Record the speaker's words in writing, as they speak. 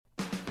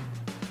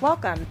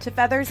Welcome to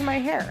Feathers in My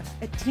Hair,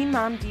 a Teen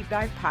Mom Deep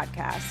Dive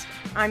podcast.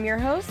 I'm your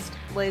host,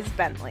 Liz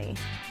Bentley.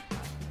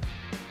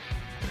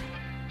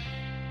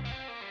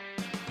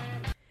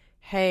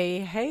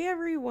 Hey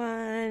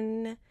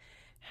everyone.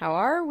 How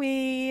are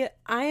we?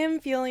 I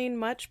am feeling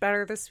much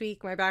better this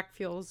week. My back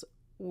feels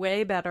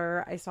way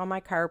better. I saw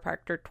my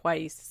chiropractor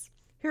twice.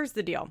 Here's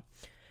the deal.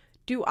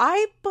 Do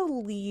I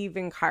believe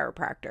in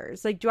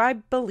chiropractors? Do I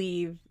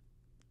believe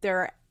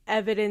there are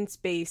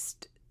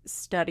evidence-based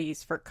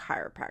studies for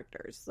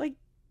chiropractors?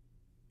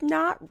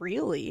 Not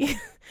really.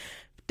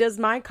 Does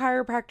my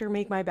chiropractor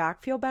make my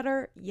back feel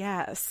better?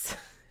 Yes.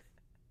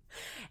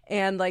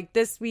 And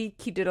this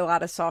week he did a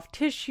lot of soft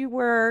tissue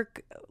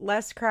work,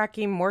 less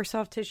cracking, more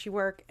soft tissue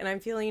work, and I'm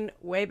feeling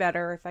way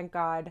better, thank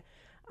God.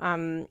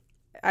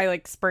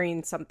 I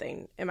sprained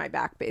something in my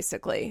back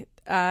basically.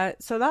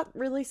 So that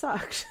really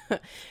sucked.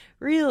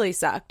 Really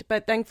sucked.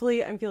 But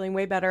thankfully I'm feeling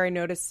way better. I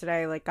noticed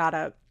today, got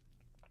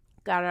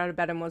out of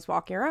bed and was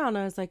walking around.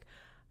 I was like,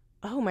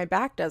 oh, my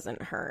back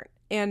doesn't hurt.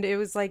 And it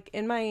was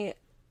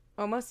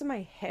almost in my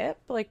hip,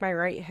 my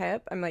right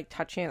hip. I'm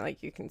touching it,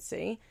 you can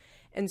see.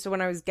 And so when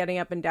I was getting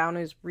up and down,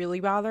 it was really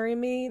bothering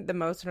me the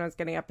most when I was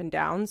getting up and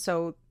down.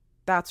 So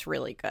that's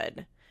really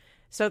good.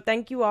 So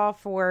thank you all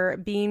for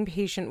being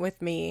patient with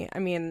me. I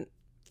mean,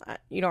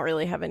 you don't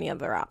really have any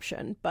other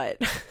option,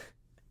 but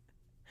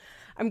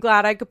I'm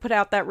glad I could put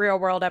out that real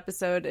world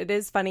episode. It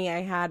is funny.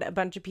 I had a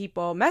bunch of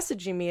people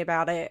messaging me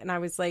about it. And I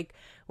was like,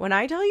 when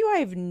I tell you I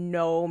have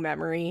no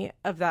memory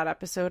of that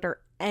episode or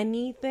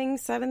anything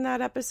said in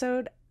that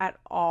episode at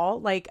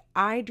all,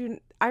 I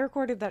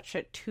recorded that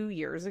shit 2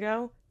 years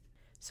ago.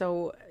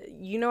 So,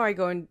 I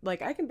go and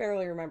I can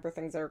barely remember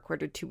things I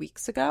recorded 2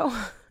 weeks ago.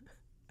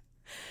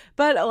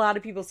 But a lot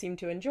of people seem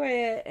to enjoy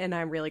it, and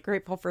I'm really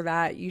grateful for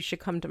that. You should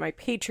come to my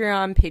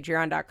Patreon,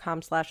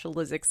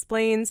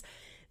 patreon.com/LizExplains.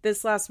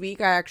 This last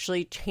week, I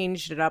actually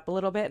changed it up a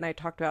little bit, and I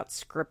talked about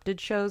scripted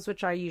shows,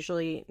 which I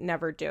usually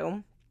never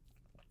do.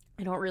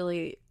 I don't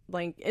really,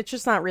 it's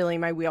just not really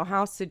my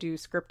wheelhouse to do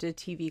scripted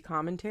TV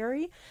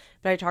commentary.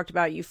 But I talked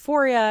about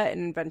Euphoria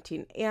and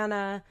Inventing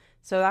Anna,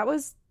 so that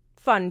was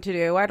fun to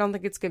do. I don't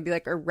think it's going to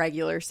be a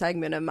regular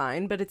segment of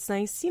mine, but it's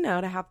nice,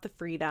 to have the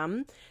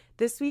freedom.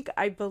 This week,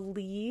 I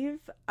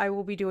believe I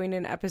will be doing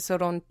an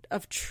episode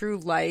of True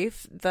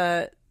Life,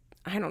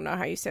 I don't know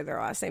how you say their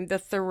last name, the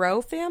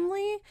Thoreau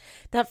family,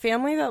 that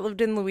family that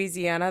lived in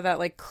Louisiana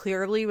that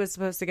clearly was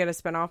supposed to get a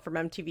spinoff from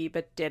MTV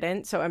but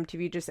didn't, so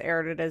MTV just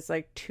aired it as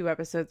 2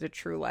 episodes of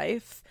True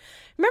Life.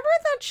 Remember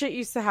when that shit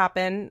used to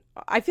happen?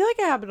 I feel like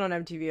it happened on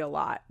MTV a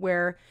lot,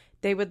 where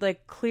they would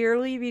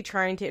clearly be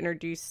trying to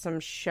introduce some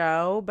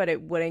show, but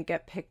it wouldn't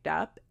get picked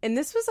up. And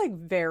this was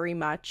very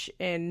much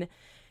in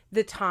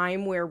the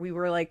time where we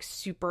were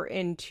super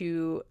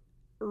into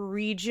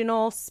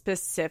regional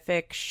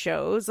specific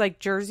shows.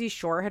 Jersey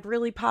Shore had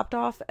really popped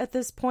off at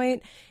this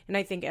point. And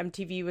I think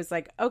MTV was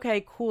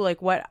okay, cool.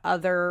 What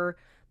other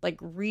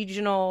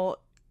regional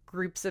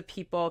groups of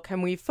people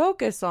can we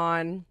focus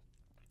on?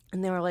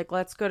 And they were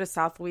let's go to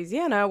South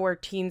Louisiana where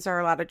teens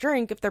are allowed to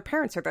drink if their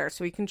parents are there,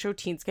 so we can show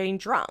teens getting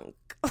drunk.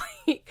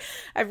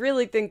 I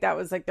really think that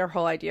was their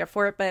whole idea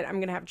for it. But I'm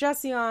going to have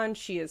Jessie on.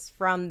 She is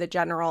from the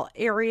general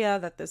area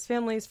that this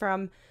family is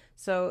from.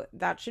 So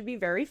that should be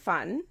very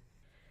fun.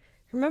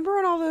 Remember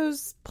when all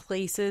those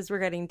places were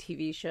getting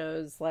TV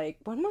shows?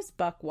 When was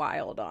Buck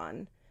Wild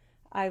on?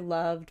 I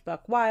loved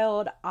Buck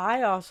Wild.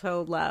 I was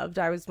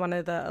one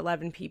of the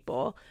 11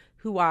 people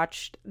who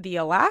watched the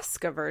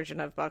Alaska version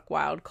of Buck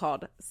Wild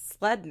called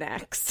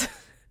Slednecks.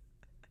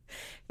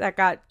 That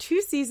got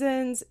 2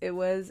 seasons. It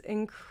was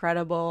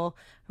incredible.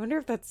 I wonder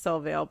if that's still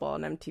available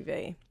on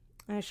MTV.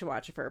 I should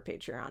watch it for a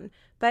Patreon.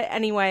 But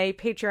anyway,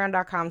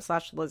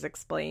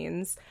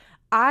 patreon.com/LizExplains.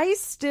 I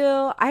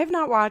have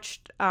not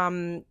watched,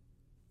 what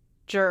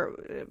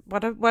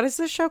is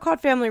this show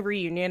called? Family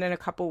Reunion in a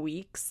couple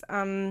weeks.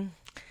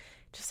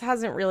 Just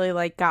hasn't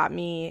really got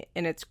me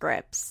in its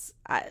grips.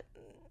 I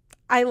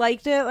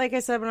liked it, like I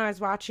said, when I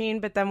was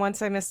watching, but then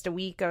once I missed a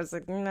week, I was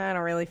like, I don't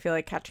really feel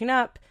like catching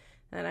up.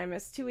 Then I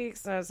missed 2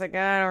 weeks, and I was like,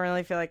 I don't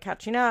really feel like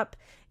catching up.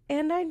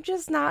 And I'm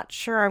just not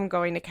sure I'm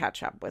going to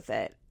catch up with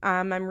it.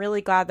 I'm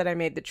really glad that I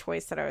made the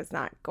choice that I was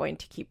not going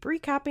to keep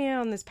recapping it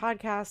on this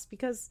podcast,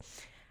 because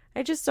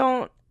I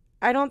don't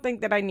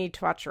think that I need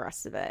to watch the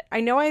rest of it.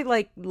 I know I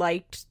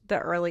liked the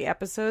early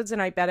episodes,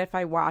 and I bet if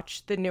I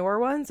watched the newer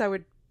ones, I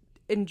would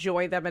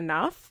enjoy them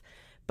enough.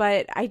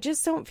 But I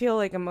just don't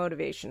feel a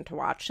motivation to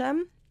watch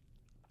them.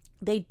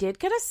 They did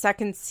get a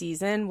second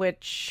season,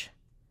 which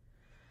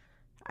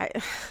I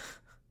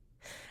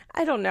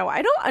don't know.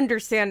 I don't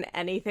understand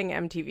anything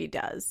MTV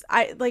does.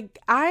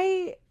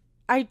 I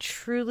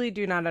truly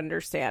do not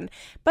understand.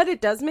 But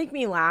it does make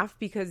me laugh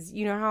because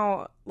you know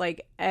how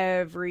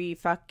every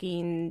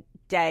fucking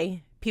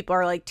day people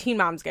are Teen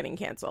Mom's getting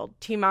canceled.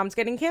 Teen Mom's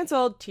getting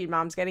canceled. Teen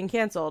Mom's getting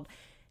canceled.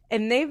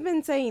 And they've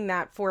been saying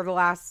that for the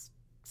last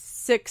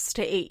 6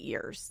 to 8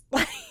 years.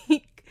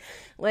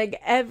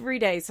 Every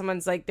day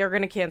someone's they're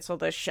going to cancel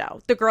this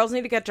show. The girls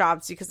need to get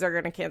jobs because they're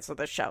going to cancel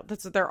this show.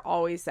 That's what they're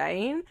always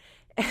saying.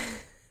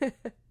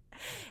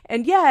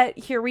 And yet,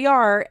 here we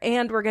are,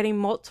 and we're getting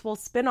multiple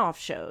spin-off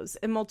shows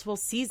and multiple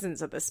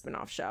seasons of the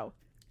spin-off show.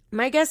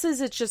 My guess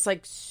is it's just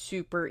like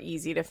super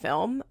easy to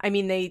film. I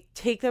mean, they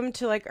take them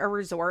to like a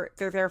resort.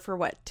 They're there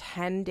for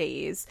 10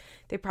 days.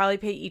 They probably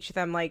pay each of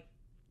them like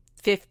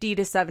 $50,000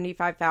 to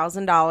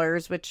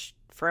 $75,000, which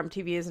for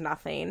MTV is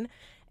nothing.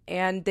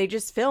 And they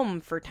just film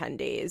for 10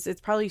 days.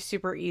 It's probably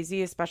super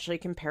easy, especially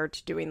compared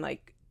to doing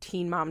like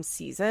Teen Mom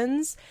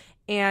seasons.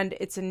 And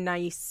it's a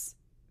nice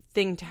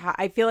thing to have.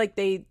 I feel like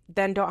they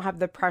then don't have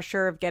the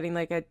pressure of getting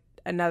like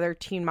another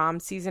Teen Mom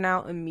season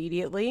out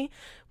immediately,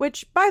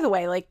 which, by the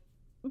way, like,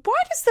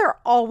 why does there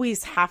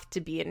always have to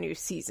be a new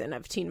season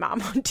of Teen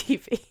Mom on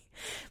TV?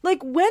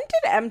 Like, when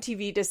did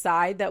MTV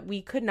decide that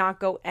we could not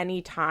go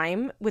any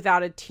time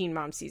without a Teen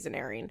Mom season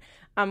airing?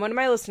 One of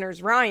my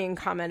listeners, Ryan,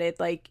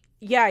 commented, like,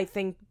 yeah, I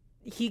think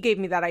he gave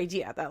me that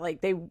idea that, like,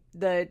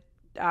 the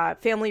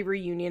family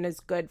reunion is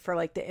good for,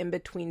 like, the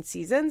in-between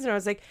seasons. And I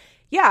was like,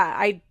 yeah,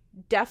 I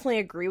definitely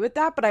agree with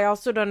that, but I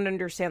also don't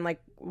understand like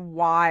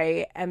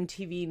why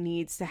MTV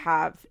needs to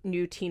have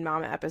new Teen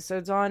Mom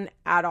episodes on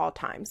at all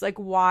times. Like,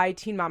 why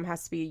Teen Mom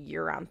has to be a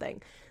year-round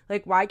thing.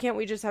 Like, why can't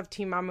we just have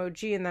Teen Mom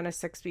OG and then a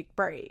 6-week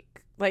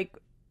break, like,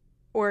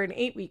 or an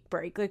 8-week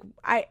break? Like,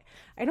 I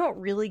don't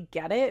really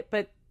get it,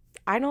 but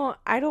I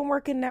don't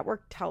work in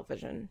network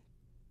television.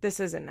 This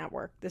isn't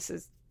network, this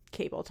is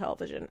cable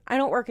television. I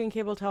don't work in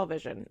cable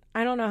television.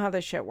 I don't know how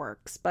this shit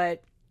works,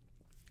 but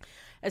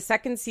a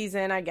second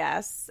season, I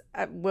guess.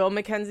 Will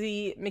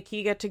Mackenzie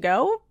McKee get to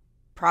go?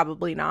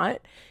 Probably not.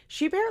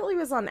 She apparently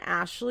was on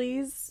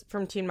Ashley's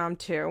from Teen Mom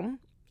 2.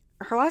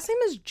 Her last name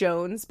is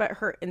Jones, but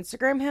her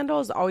Instagram handle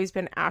has always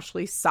been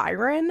Ashley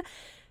Siren.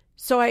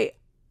 So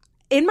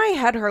in my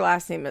head, her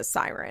last name is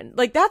Siren.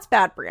 Like, that's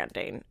bad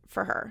branding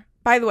for her.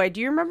 By the way, do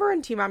you remember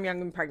when Teen Mom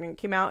Young and Pregnant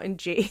came out and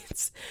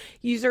Jade's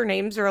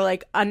usernames are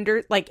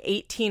like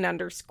 18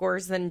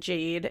 underscores, then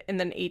Jade, and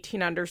then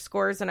 18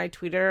 underscores? And I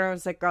tweeted her, I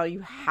was like, girl, you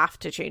have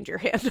to change your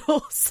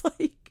handles.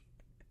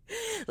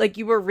 like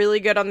you were really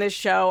good on this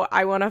show.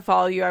 I want to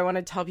follow you. I want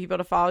to tell people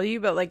to follow you,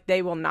 but like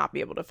they will not be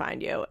able to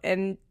find you.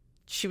 And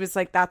she was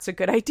like, that's a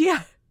good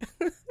idea.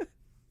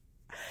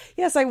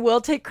 Yes, I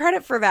will take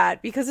credit for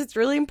that because it's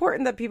really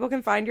important that people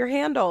can find your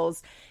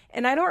handles.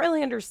 And I don't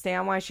really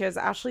understand why she has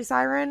Ashley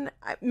Siren.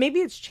 Maybe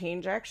it's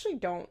changed. I actually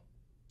don't.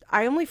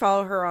 I only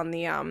follow her on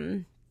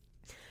the,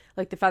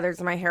 like the Feathers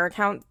in My Hair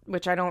account,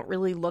 which I don't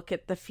really look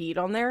at the feed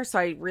on there. So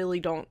I really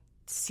don't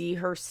see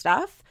her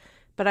stuff.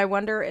 But I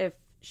wonder if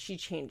she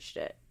changed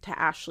it to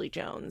Ashley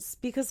Jones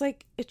because,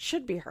 like, it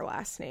should be her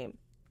last name.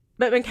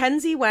 But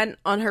Mackenzie went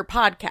on her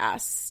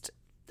podcast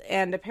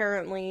and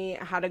apparently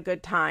had a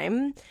good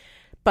time.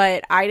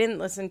 But I didn't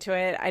listen to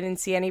it. I didn't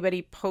see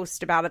anybody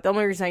post about it. The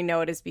only reason I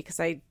know it is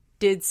because I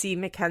did see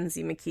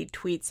Mackenzie McKee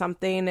tweet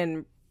something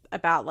and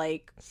about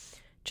like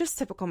just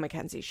typical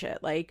Mackenzie shit.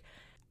 Like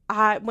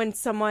when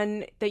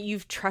someone that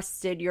you've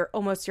trusted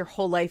almost your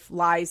whole life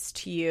lies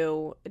to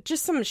you,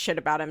 just some shit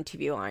about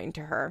MTV lying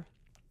to her.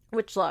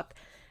 Which, look,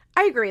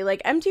 I agree.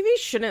 Like, MTV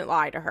shouldn't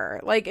lie to her.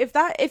 Like, if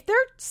they're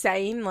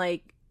saying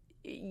like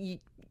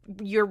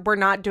we're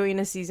not doing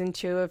a season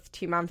 2 of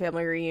Teen Mom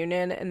Family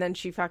Reunion, and then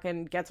she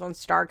fucking gets on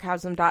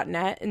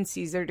starcasm.net and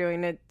sees they're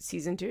doing a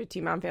season 2 of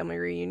Teen Mom Family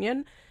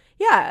Reunion.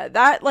 Yeah,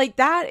 that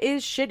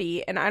is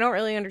shitty, and I don't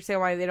really understand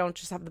why they don't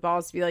just have the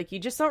balls to be like, you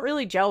just don't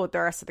really gel with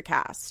the rest of the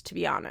cast, to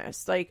be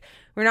honest. Like,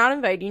 we're not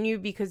inviting you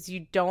because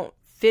you don't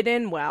fit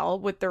in well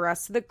with the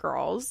rest of the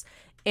girls,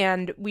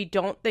 and we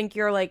don't think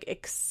you're, like,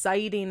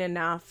 exciting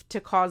enough to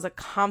cause a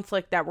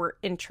conflict that we're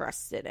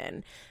interested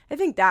in. I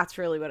think that's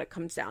really what it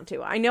comes down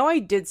to. I know I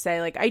did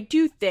say, like, I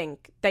do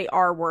think they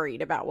are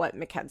worried about what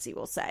Mackenzie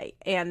will say,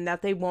 and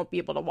that they won't be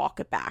able to walk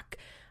it back.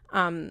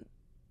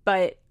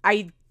 But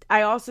I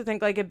also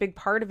think, like, a big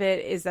part of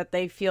it is that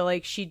they feel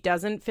like she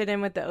doesn't fit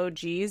in with the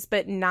OGs,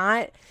 but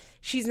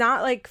she's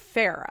not like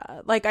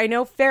Farrah. Like, I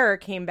know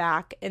Farrah came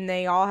back and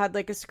they all had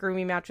like a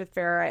screamy match with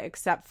Farrah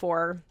except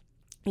for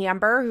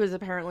Amber, who is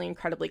apparently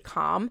incredibly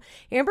calm.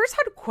 Amber's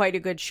had quite a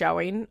good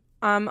showing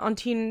on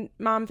Teen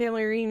Mom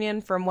Family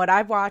Reunion from what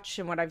I've watched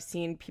and what I've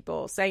seen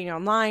people saying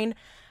online.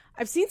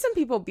 I've seen some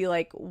people be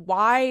like,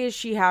 why is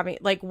she having,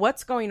 like,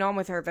 what's going on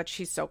with her that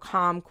she's so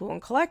calm, cool,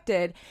 and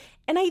collected?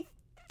 And I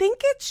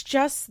think it's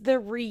just the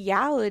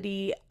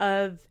reality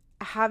of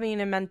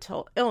having a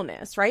mental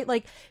illness, right?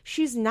 Like,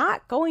 she's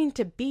not going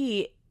to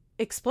be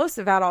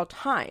explosive at all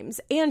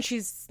times, and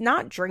she's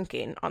not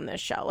drinking on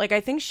this show. Like, I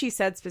think she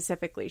said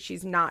specifically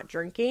she's not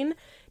drinking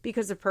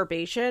because of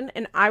probation,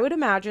 and I would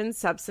imagine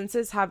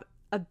substances have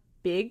a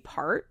big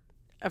part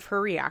of her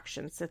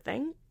reactions to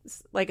things,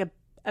 like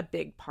a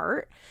big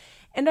part.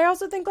 And I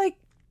also think, like,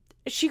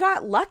 she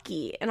got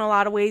lucky in a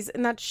lot of ways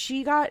in that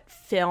she got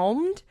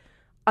filmed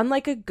on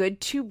like a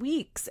good 2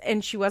 weeks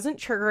and she wasn't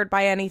triggered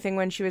by anything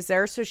when she was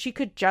there, so she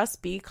could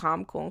just be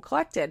calm, cool, and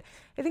collected.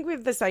 I think we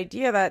have this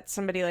idea that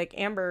somebody like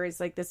Amber is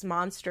like this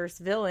monstrous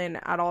villain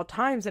at all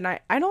times, and I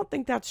don't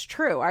think that's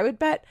true. I would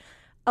bet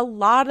a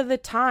lot of the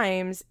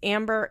times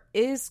Amber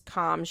is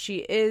calm. She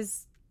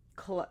is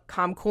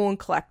calm, cool, and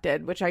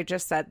collected, which I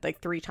just said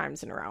like 3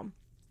 times in a row.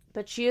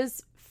 but she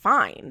is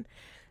fine,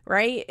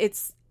 right?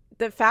 It's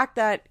the fact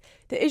that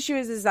the issue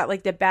is that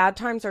like the bad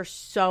times are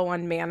so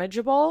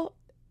unmanageable,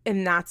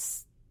 and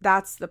that's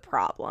the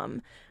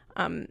problem.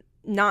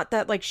 Not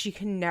that like she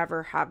can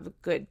never have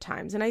good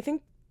times. And I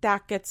think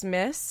that gets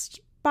missed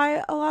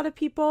by a lot of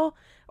people,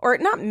 or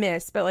not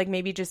missed, but like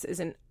maybe just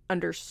isn't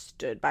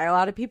understood by a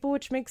lot of people,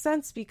 which makes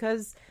sense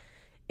because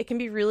it can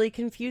be really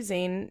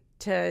confusing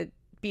to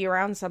be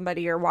around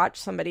somebody or watch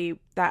somebody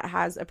that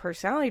has a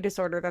personality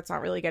disorder that's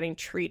not really getting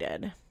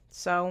treated.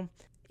 So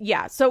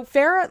yeah, so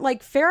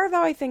Farrah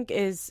though I think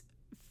is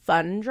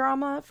fun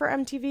drama for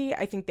MTV.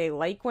 I think they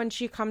like when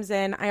she comes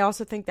in. I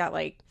also think that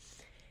like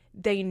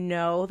they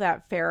know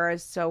that Farrah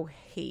is so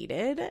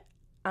hated,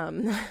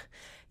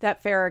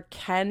 that Farrah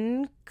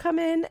can come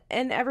in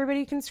and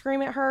everybody can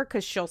scream at her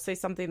because she'll say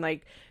something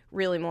like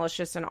really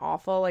malicious and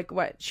awful, like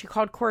what she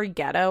called Corey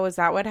ghetto. Is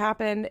that what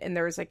happened? And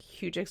there was like a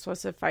huge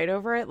explosive fight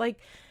over it. Like,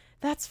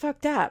 that's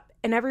fucked up.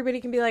 And everybody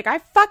can be like, I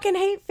fucking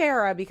hate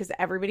Farrah, because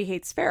everybody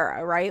hates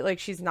Farrah, right? Like,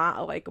 she's not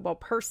a likable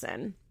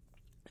person,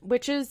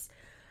 which is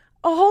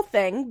a whole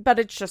thing, but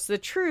it's just the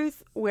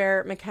truth.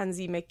 Where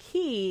Mackenzie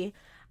McKee,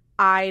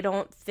 I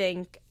don't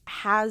think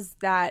has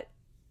that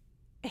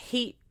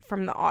hate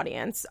from the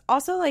audience.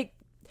 Also, like,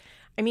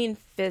 I mean,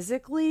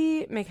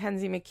 physically,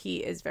 Mackenzie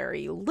McKee is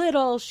very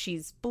little.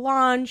 She's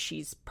blonde.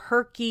 She's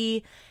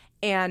perky.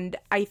 And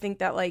I think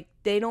that, like,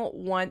 they don't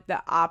want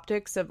the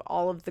optics of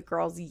all of the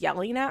girls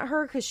yelling at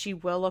her, because she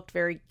will look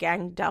very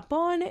ganged up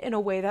on in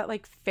a way that,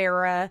 like,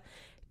 Farrah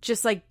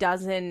just, like,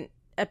 doesn't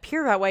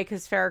appear that way,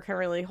 because Farrah can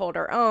really hold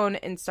her own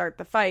and start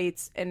the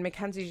fights, and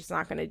Mackenzie's just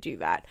not going to do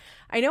that.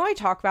 I know I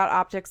talk about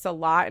optics a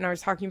lot, and I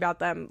was talking about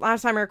them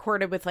last time I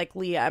recorded with, like,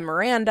 Leah and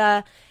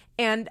Miranda,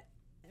 and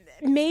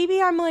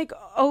maybe I'm like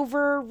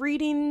over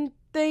reading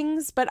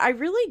things, but I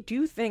really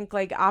do think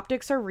like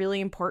optics are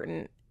really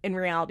important in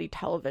reality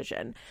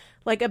television.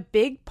 Like a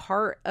big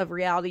part of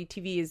reality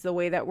TV is the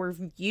way that we're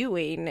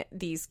viewing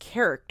these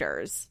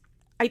characters.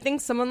 I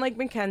think someone like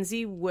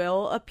Mackenzie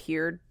will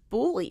appear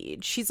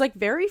bullied. She's like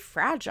very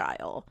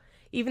fragile,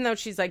 even though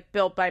she's like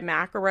built by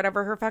Mac or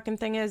whatever her fucking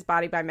thing is,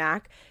 body by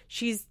Mac.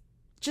 She's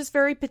just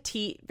very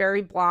petite,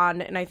 very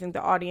blonde, and I think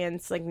the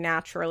audience like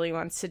naturally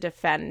wants to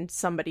defend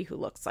somebody who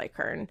looks like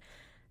her, and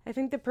I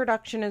think the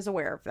production is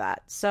aware of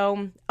that.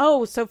 So,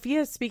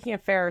 Sophia, speaking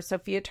of Farrah,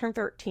 Sophia turned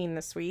 13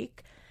 this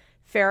week.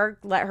 Farrah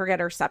let her get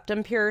her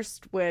septum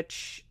pierced,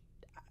 which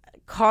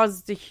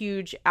caused a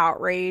huge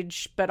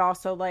outrage, but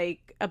also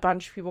like a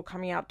bunch of people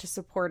coming out to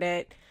support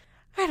it.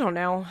 I don't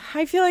know.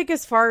 I feel like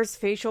as far as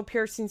facial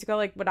piercings go,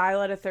 like, would I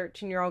let a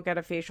 13-year-old get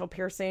a facial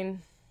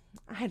piercing?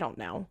 I don't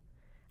know.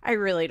 I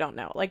really don't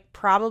know. Like,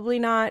 probably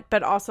not,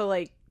 but also,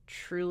 like,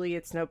 truly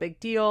it's no big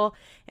deal.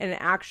 And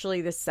actually,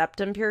 the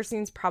septum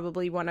piercing is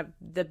probably one of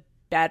the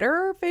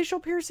better facial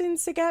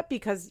piercings to get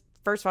because,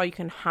 first of all, you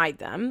can hide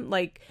them.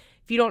 Like,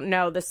 if you don't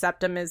know, the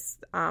septum is,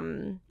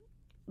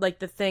 like,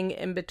 the thing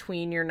in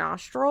between your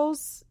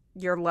nostrils,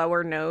 your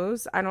lower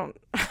nose. I don't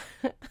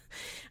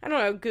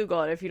know.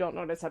 Google it if you don't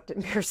know what a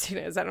septum piercing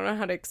is. I don't know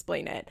how to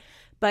explain it.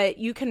 But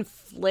you can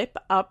flip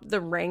up the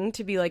ring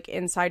to be like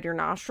inside your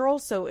nostril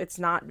so it's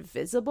not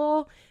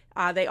visible.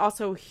 They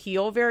also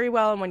heal very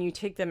well. And when you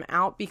take them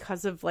out,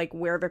 because of like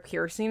where the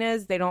piercing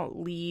is, they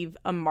don't leave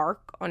a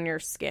mark on your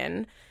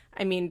skin.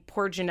 I mean,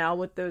 poor Janelle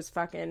with those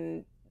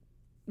fucking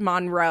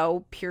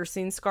Monroe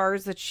piercing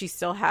scars that she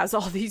still has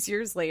all these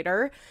years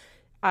later.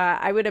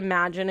 I would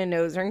imagine a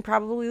nose ring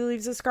probably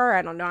leaves a scar.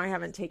 I don't know. I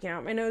haven't taken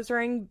out my nose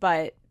ring,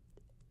 but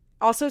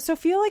also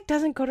Sophia like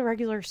doesn't go to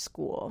regular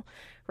school,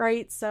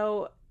 right?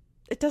 So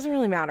it doesn't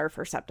really matter if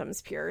her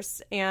septum's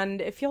pierced.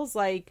 And it feels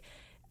like,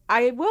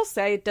 I will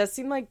say, it does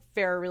seem like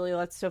Farrah really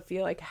lets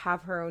Sophia like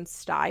have her own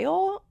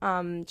style.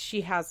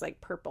 She has like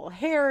purple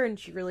hair and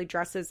she really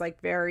dresses like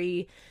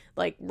very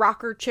like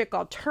rocker chick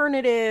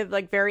alternative,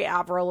 like very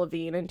Avril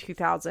Lavigne in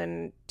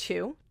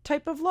 2002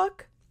 type of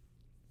look.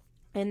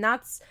 And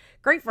that's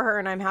great for her,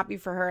 and I'm happy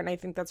for her, and I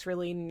think that's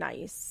really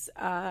nice.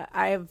 I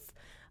have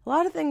a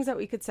lot of things that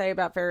we could say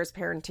about Farrah's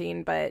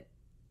parenting, but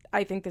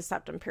I think the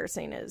septum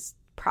piercing is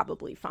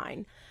probably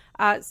fine.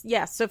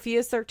 Yes,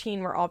 Sophia's 13.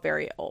 We're all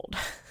very old.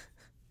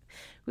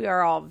 We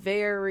are all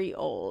very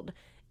old.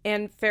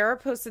 And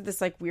Farrah posted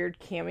this like weird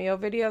cameo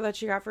video that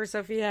she got for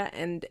Sophia,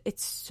 and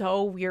it's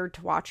so weird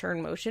to watch her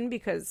in motion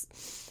because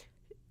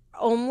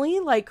only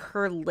like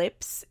her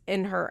lips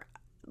and her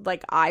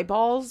like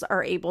eyeballs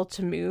are able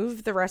to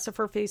move. The rest of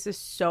her face is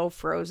so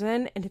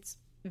frozen, and it's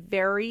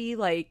very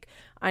like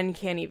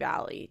uncanny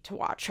valley to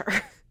watch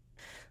her.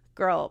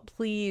 Girl,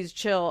 please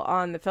chill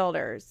on the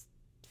fillers.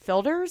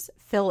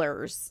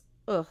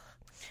 Ugh.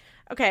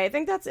 Okay, I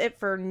think that's it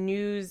for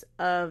news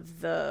of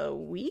the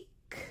week.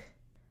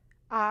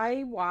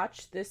 I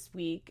watched this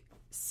week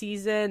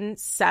season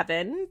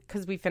 7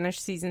 because we finished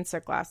season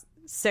 6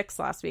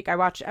 last week. I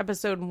watched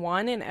episode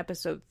 1 and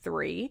episode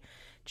 3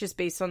 just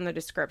based on the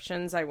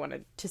descriptions. I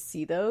wanted to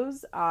see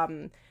those.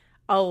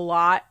 A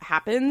lot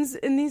happens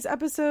in these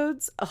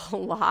episodes. A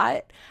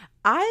lot.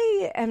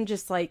 I am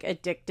just like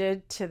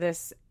addicted to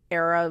this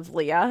era of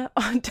Leah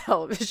on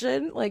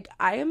television. Like,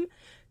 I am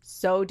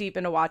so deep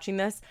into watching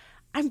this.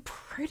 I'm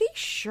pretty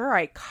sure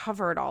I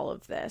covered all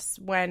of this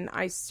when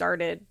I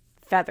started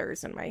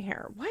feathers in my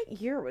hair. What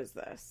year was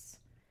this?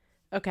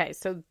 Okay,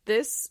 so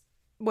this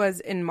was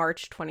in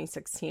March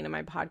 2016 and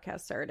my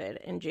podcast started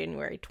in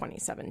January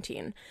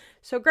 2017.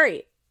 So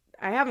great.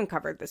 I haven't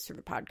covered this through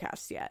the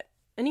podcast yet.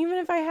 And even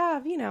if I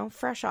have, you know,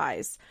 fresh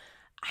eyes.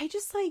 I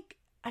just like,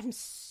 I'm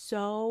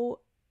so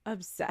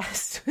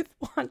obsessed with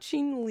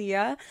watching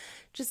Leah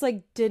just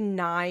like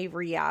deny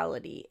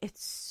reality.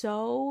 It's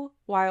so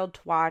wild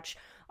to watch.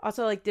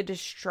 Also, like, the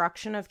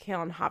destruction of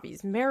Kale and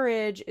Javi's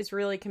marriage is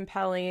really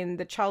compelling.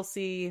 The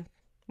Chelsea,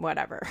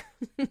 whatever.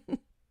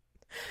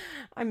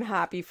 I'm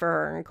happy for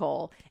her and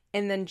Cole.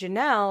 And then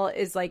Janelle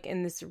is like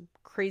in this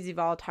crazy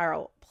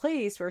volatile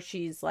place where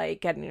she's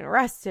like getting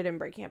arrested and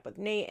breaking up with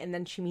Nate. And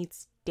then she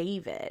meets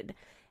David.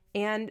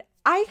 And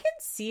I can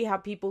see how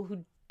people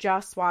who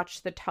just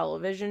watched the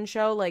television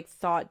show like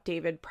thought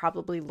David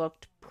probably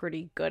looked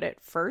pretty good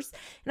at first.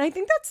 And I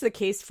think that's the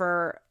case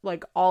for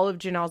like all of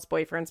Janelle's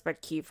boyfriends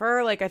but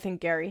Kiefer. Like, I think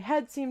Gary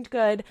Head seemed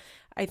good.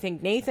 I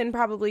think Nathan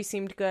probably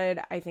seemed good.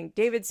 I think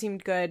David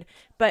seemed good.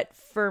 But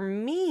for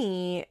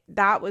me,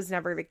 that was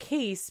never the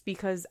case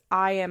because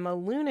I am a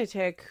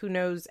lunatic who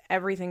knows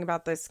everything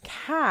about this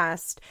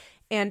cast.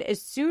 And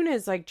as soon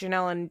as like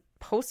Janelle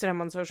posted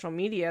him on social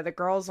media, the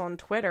girls on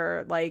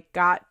Twitter like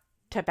got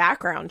to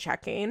background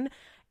checking.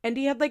 And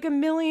he had like 1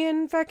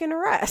 million fucking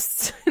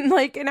arrests and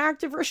like an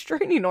active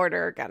restraining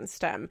order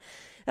against him.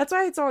 That's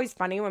why it's always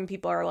funny when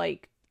people are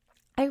like,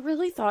 I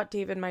really thought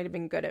David might have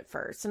been good at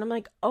first. And I'm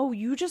like, oh,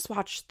 you just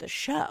watched the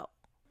show.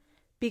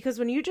 Because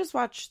when you just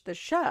watched the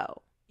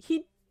show,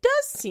 he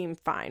does seem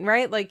fine,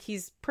 right? Like,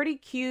 he's pretty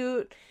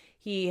cute.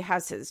 He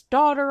has his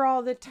daughter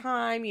all the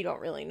time. You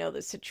don't really know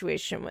the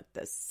situation with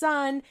the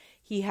son.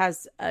 He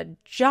has a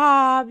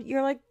job.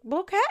 You're like,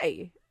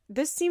 okay,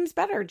 this seems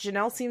better.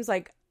 Janelle seems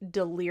like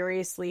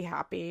deliriously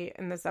happy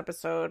in this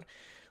episode,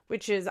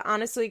 which is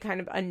honestly kind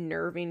of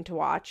unnerving to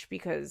watch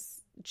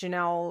because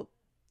Janelle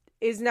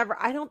is never,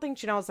 I don't think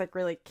Janelle's like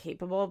really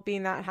capable of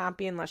being that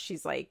happy unless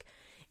she's like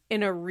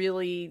in a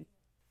really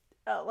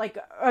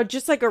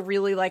just like a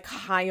really like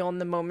high on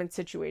the moment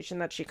situation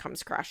that she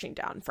comes crashing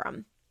down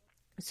from.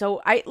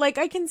 So I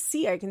can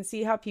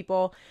see how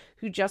people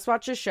who just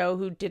watched a show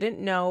who didn't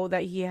know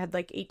that he had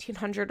like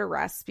 1,800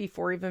 arrests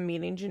before even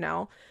meeting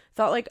Janelle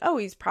thought like, oh,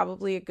 he's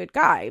probably a good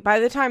guy. By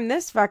the time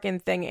this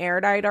fucking thing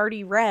aired, I'd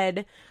already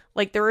read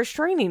like the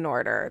restraining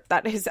order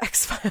that his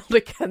ex filed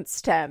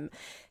against him.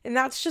 And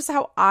that's just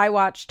how I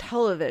watch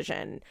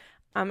television.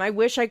 I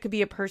wish I could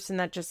be a person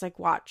that just like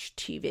watched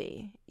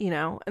TV, you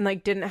know, and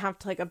like didn't have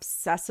to like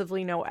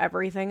obsessively know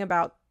everything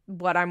about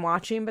what I'm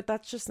watching, but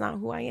that's just not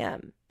who I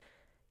am.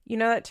 You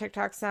know that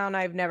TikTok sound,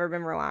 I've never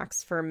been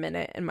relaxed for a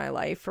minute in my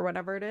life or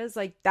whatever it is?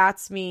 Like,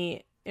 that's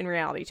me in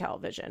reality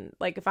television.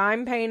 Like, if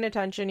I'm paying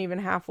attention even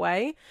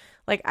halfway,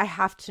 like, I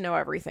have to know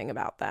everything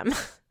about them.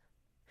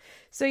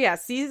 So, yeah,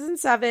 season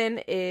 7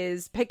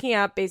 is picking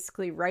up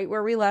basically right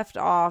where we left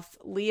off.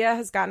 Leah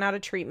has gotten out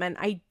of treatment.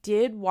 I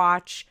did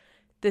watch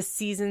the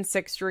season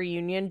 6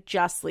 reunion,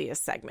 just Leah's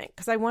segment,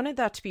 because I wanted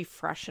that to be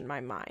fresh in my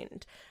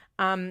mind.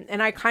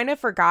 And I kind of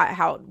forgot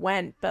how it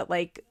went, but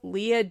like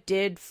Leah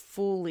did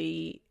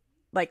fully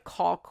like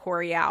call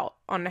Corey out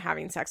on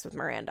having sex with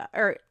Miranda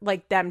or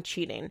like them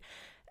cheating.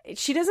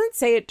 She doesn't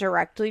say it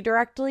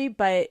directly,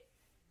 but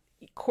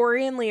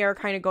Corey and Leah are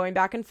kind of going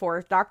back and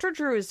forth. Dr.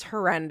 Drew is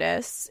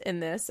horrendous in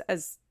this,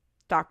 as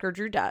Dr.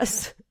 Drew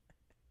does.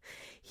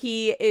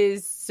 He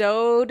is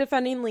so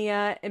defending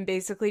Leah and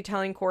basically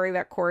telling Corey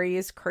that Corey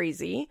is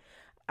crazy.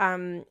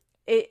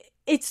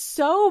 It's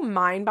so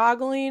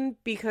mind-boggling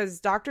because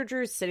Dr.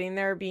 Drew is sitting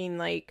there being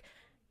like,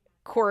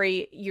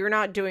 Corey, you're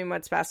not doing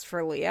what's best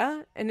for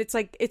Leah. And it's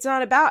like, it's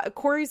not about,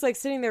 Corey's like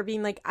sitting there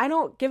being like, I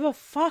don't give a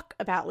fuck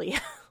about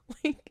Leah.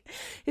 Like,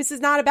 this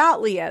is not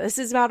about Leah. This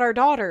is about our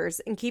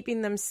daughters and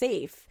keeping them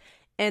safe.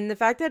 And the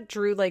fact that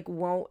Drew like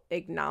won't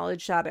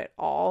acknowledge that at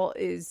all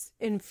is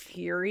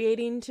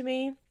infuriating to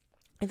me.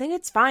 I think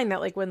it's fine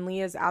that like when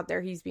Leah's out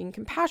there, he's being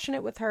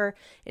compassionate with her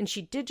and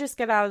she did just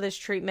get out of this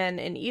treatment.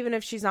 And even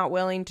if she's not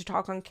willing to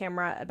talk on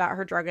camera about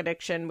her drug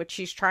addiction, which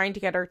she's trying to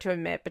get her to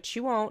admit, but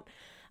she won't.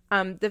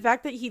 The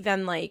fact that he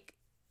then like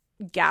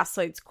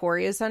gaslights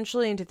Corey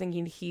essentially into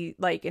thinking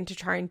into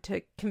trying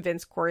to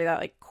convince Corey that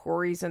like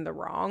Corey's in the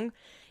wrong.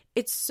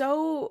 It's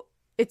so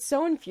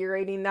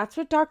infuriating. That's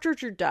what Dr.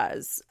 Drew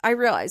does. I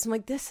realize I'm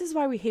like, this is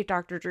why we hate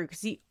Dr. Drew,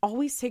 because he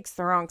always takes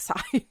the wrong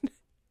side.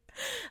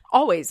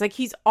 Always. Like,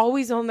 he's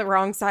always on the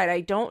wrong side.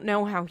 I don't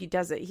know how he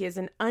does it. He has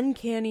an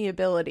uncanny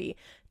ability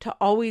to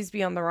always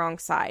be on the wrong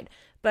side.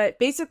 But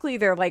basically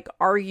they're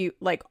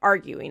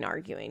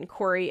arguing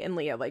Corey and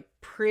Leah like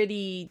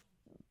pretty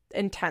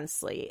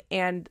intensely.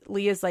 And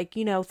Leah's like,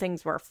 you know,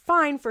 things were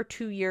fine for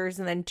 2 years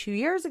and then 2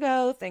 years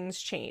ago things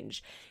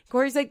changed.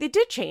 Corey's like, they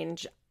did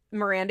change.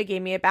 Miranda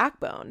gave me a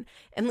backbone.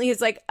 And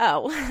Leah's like,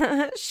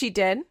 oh, she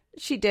did.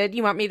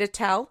 You want me to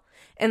tell?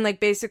 And like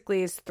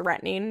basically is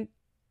threatening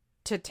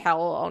to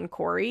tell on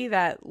Corey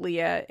that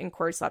Leah and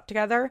Corey slept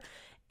together.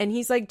 And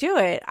he's like, do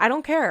it. I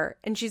don't care.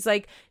 And she's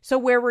like, so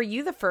where were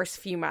you the first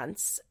few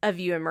months of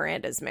you and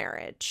Miranda's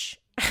marriage?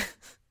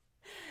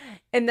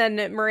 And then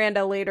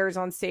Miranda later is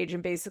on stage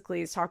and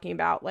basically is talking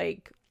about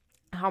like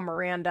how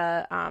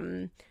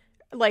Miranda,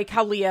 like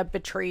how Leah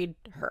betrayed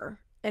her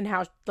and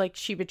how like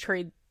she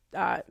betrayed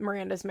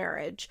Miranda's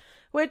marriage,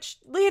 which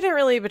Leah didn't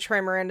really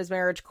betray Miranda's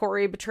marriage.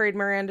 Corey betrayed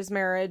Miranda's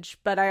marriage,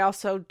 but I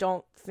also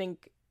don't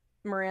think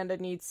Miranda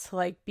needs to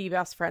like be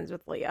best friends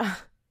with Leah.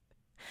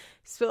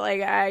 So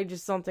like, I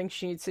just don't think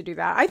she needs to do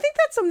that. I think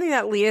that's something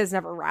that Leah has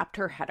never wrapped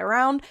her head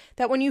around,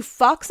 that when you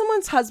fuck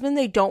someone's husband,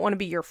 they don't want to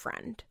be your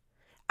friend.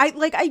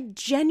 I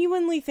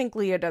genuinely think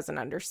Leah doesn't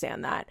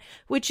understand that,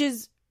 which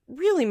is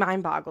really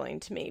mind-boggling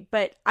to me.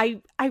 But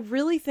I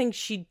really think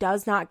she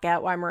does not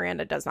get why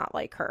Miranda does not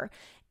like her.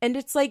 And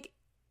it's like,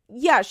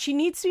 yeah, she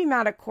needs to be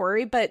mad at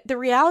Corey, but the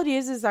reality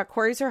is that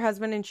Corey's her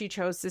husband and she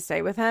chose to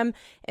stay with him,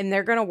 and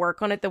they're going to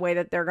work on it the way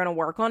that they're going to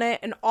work on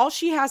it. And all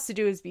she has to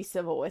do is be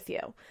civil with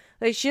you.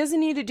 Like, she doesn't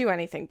need to do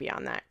anything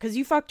beyond that because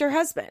you fucked her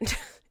husband.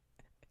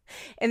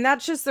 And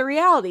that's just the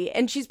reality.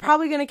 And she's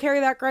probably going to carry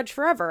that grudge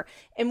forever.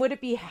 And would it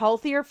be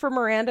healthier for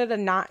Miranda to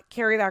not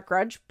carry that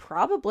grudge?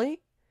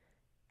 Probably.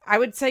 I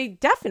would say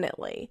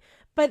definitely.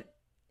 But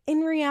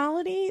in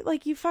reality,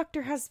 like, you fucked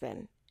her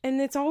husband.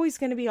 And it's always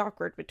going to be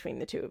awkward between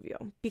the two of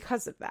you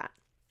because of that.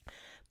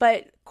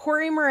 But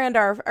Corey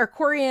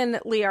and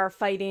Leah are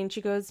fighting.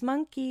 She goes,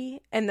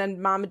 monkey. And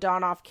then Mama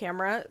Dawn off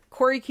camera.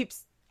 Corey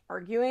keeps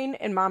arguing.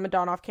 And Mama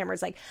Dawn off camera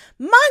is like,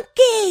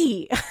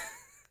 monkey!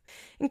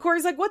 And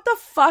Corey's like, what the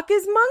fuck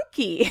is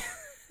monkey?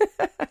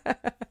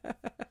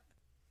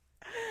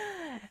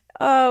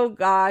 Oh,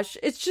 gosh.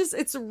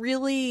 It's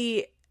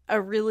really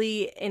a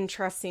really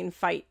interesting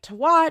fight to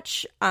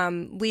watch.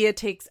 Leah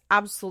takes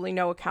absolutely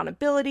no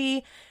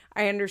accountability.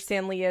 I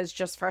understand Leah is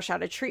just fresh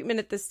out of treatment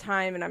at this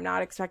time, and I'm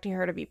not expecting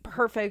her to be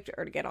perfect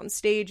or to get on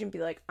stage and be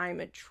like, I'm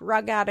a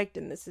drug addict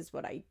and this is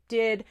what I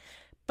did.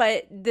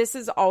 But this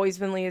has always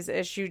been Leah's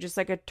issue, just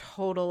like a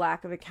total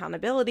lack of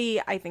accountability.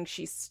 I think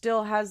she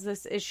still has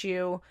this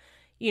issue,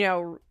 you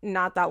know,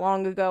 not that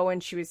long ago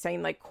when she was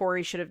saying like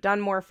Corey should have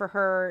done more for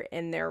her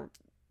in their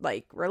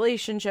like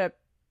relationship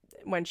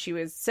when she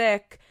was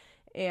sick,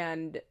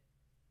 and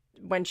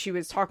when she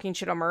was talking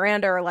shit on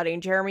Miranda or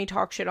letting Jeremy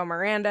talk shit on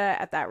Miranda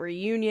at that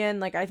reunion.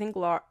 Like, I think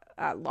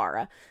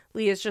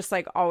Leah's just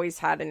like always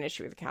had an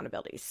issue with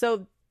accountability.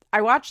 So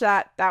I watched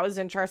that. That was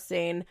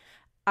interesting.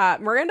 I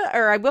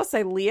will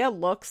say Leah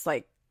looks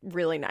like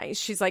really nice.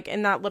 She's like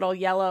in that little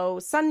yellow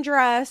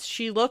sundress.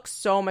 She looks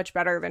so much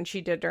better than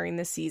she did during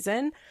the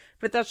season,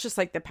 but that's just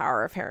like the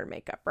power of hair and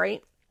makeup,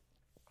 right?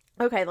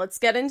 Okay, let's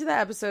get into the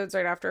episodes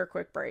right after a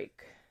quick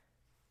break.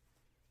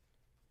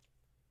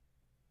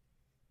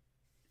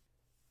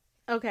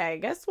 Okay, I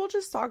guess we'll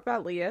just talk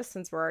about Leah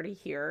since we're already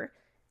here.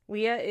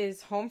 Leah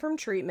is home from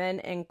treatment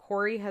and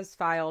Corey has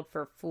filed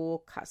for full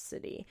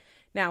custody.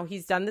 Now,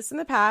 he's done this in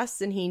the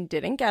past and he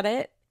didn't get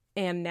it.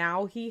 And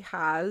now he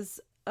has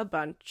a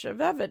bunch of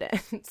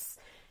evidence.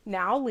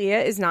 Now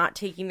Leah is not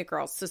taking the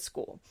girls to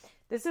school.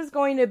 This is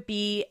going to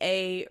be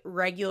a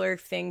regular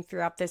thing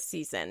throughout this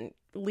season.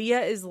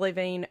 Leah is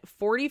living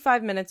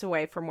 45 minutes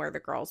away from where the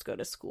girls go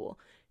to school.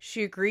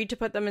 She agreed to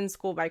put them in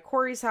school by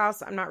Corey's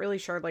house. I'm not really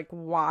sure like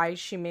why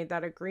she made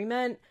that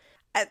agreement.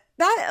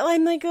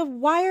 I'm like,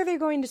 why are they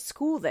going to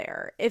school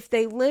there? If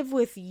they live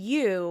with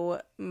you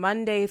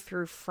Monday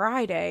through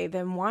Friday,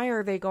 then why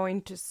are they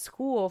going to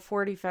school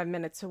 45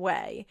 minutes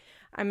away?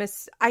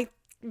 I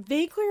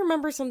vaguely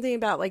remember something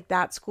about like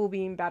that school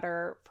being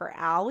better for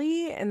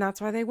Allie, and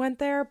that's why they went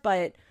there.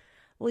 But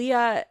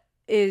Leah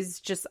is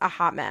just a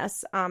hot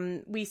mess.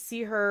 We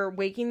see her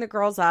waking the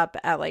girls up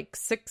at like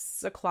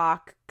 6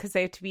 o'clock because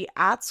they have to be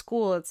at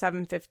school at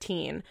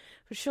 7:15,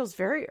 which feels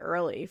very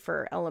early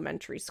for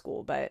elementary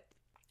school, but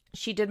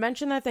she did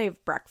mention that they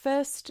have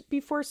breakfast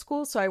before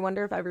school, so I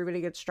wonder if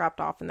everybody gets dropped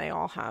off and they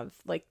all have,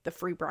 like, the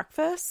free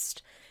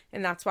breakfast,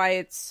 and that's why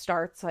it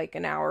starts, like,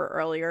 an hour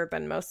earlier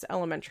than most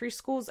elementary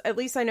schools. At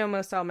least I know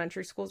most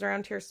elementary schools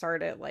around here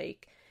start at,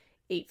 like,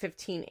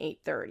 8:15,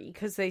 8:30,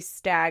 because they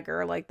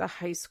stagger, like, the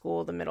high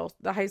school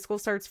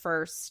starts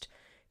first.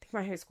 I think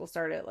my high school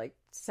started at, like,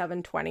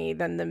 7:20,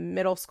 then the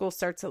middle school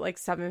starts at, like,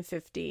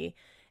 7:50,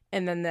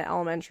 and then the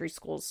elementary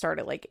schools start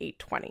at, like,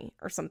 8:20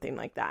 or something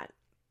like that.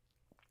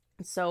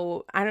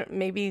 So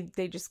maybe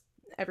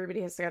everybody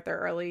has to get there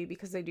early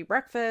because they do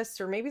breakfast,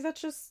 or maybe that's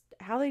just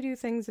how they do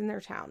things in their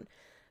town.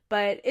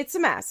 But it's a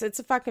mess. It's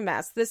a fucking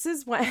mess. This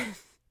is when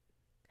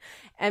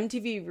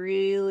MTV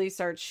really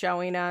starts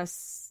showing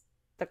us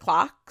the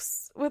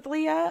clocks with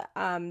Leah.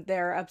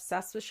 They're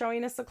obsessed with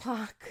showing us a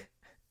clock.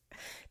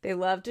 They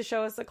love to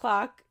show us a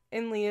clock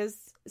in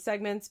Leah's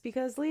segments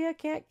because Leah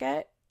can't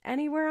get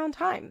anywhere on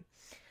time.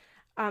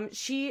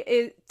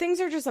 Things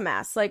are just a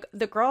mess. Like,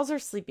 the girls are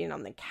sleeping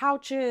on the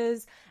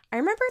couches. I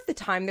remember at the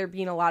time there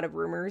being a lot of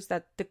rumors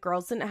that the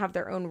girls didn't have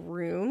their own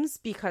rooms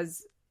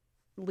because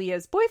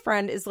Leah's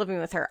boyfriend is living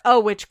with her. Oh,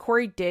 which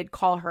Corey did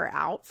call her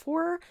out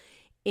for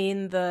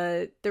in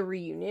the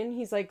reunion,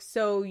 he's like,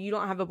 so you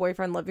don't have a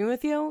boyfriend living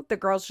with you? The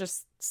girls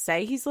just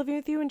say he's living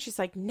with you, and she's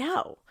like,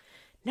 no,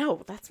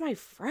 that's my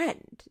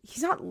friend.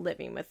 He's not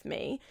living with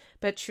me.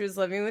 But she was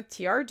living with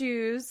TR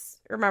Dews.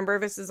 Remember,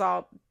 this is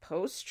all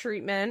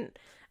post-treatment.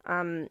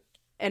 And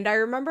I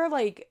remember,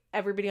 like,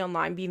 everybody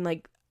online being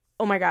like,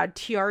 oh my God,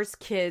 TR's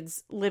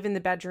kids live in the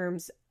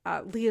bedrooms.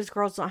 Leah's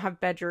girls don't have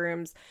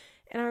bedrooms.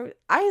 And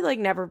I like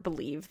never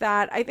believed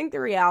that. I think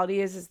the reality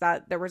is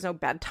that there was no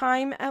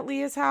bedtime at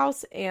Leah's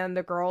house, and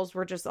the girls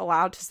were just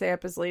allowed to stay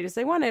up as late as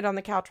they wanted on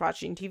the couch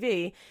watching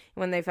TV. And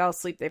when they fell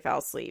asleep, they fell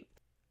asleep.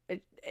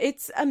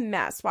 It's a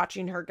mess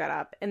watching her get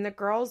up, and the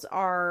girls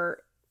are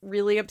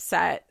really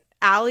upset.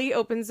 Allie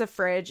opens the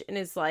fridge and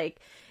is like,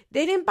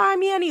 they didn't buy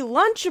me any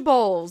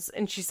Lunchables.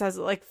 And she says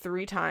it like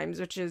 3 times,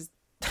 which is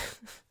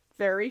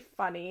very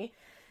funny.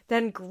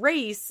 Then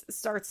Grace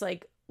starts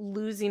like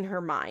losing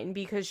her mind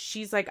because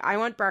she's like, I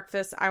want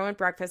breakfast.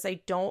 I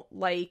don't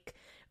like,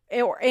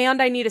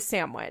 and I need a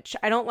sandwich.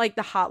 I don't like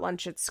the hot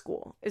lunch at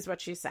school, is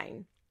what she's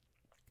saying.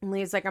 And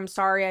Leah's like, I'm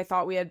sorry, I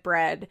thought we had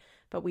bread,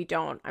 but we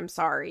don't. I'm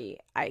sorry.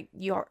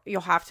 You'll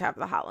have to have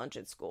the hot lunch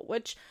at school,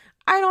 which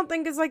I don't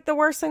think is like the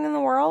worst thing in the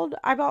world.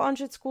 I bought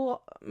lunch at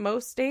school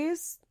most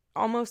days,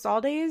 almost all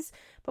days.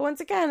 But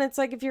once again, it's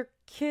like if your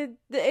kid,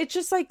 it's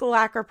just like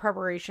lack of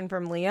preparation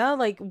from Leah.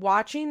 Like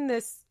watching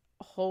this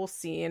whole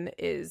scene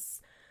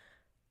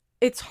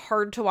it's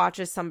hard to watch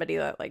as somebody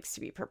that likes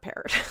to be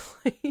prepared.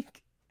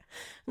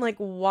 like,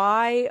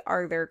 why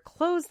are their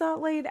clothes not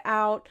laid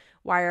out?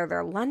 Why are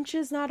their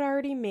lunches not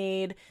already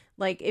made?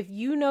 Like, if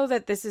you know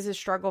that this is a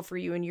struggle for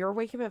you and you're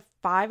waking up at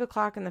 5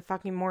 o'clock in the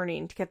fucking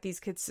morning to get these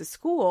kids to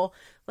school,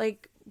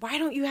 like, why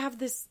don't you have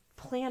this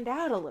planned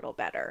out a little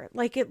better?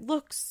 Like,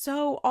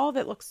 all of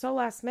it looks so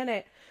last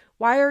minute.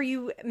 Why are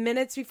you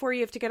minutes before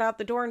you have to get out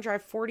the door and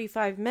drive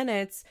 45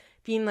 minutes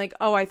being like,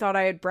 oh, I thought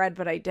I had bread,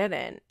 but I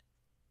didn't?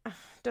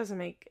 Doesn't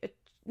make it,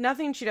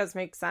 nothing she does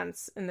make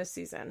sense in this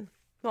season.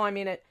 Well, I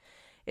mean,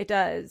 it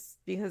does,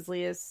 because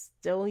Leah's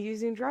still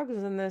using drugs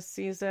in this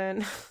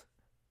season.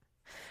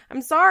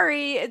 I'm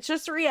sorry, it's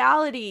just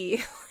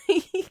reality.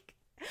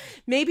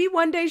 Maybe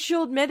one day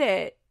she'll admit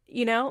it,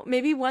 you know?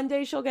 Maybe one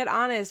day she'll get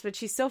honest, but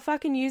she's still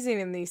fucking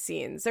using in these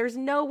scenes. There's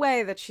no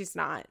way that she's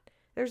not.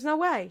 There's no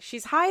way.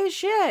 She's high as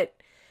shit.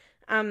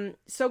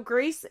 So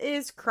Grace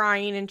is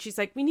crying, and she's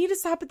like, we need to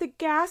stop at the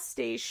gas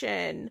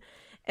station.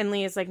 And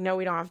Leah's like, no,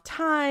 we don't have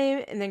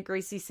time. And then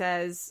Gracie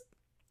says,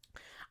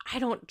 I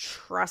don't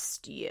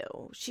trust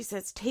you. She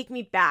says, take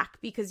me back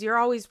because you're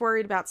always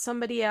worried about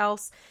somebody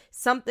else,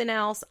 something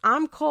else.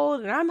 I'm cold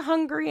and I'm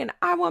hungry and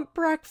I want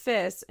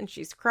breakfast. And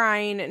she's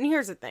crying. And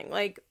here's the thing,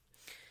 like,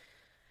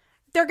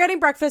 they're getting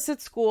breakfast at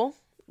school,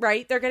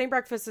 right? They're getting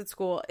breakfast at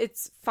school.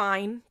 It's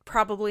fine,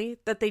 probably,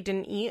 that they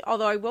didn't eat.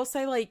 Although I will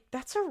say, like,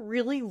 that's a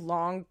really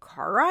long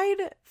car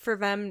ride for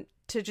them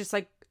to just,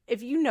 like,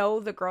 if you know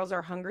the girls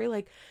are hungry,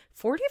 like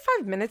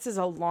 45 minutes is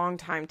a long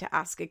time to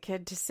ask a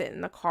kid to sit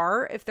in the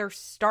car if they're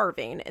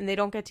starving and they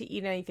don't get to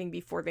eat anything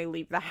before they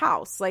leave the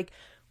house. Like,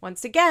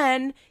 once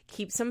again,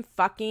 keep some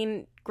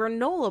fucking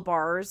granola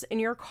bars in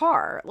your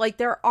car. Like,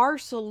 there are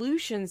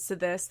solutions to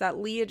this that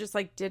Leah just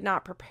like did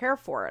not prepare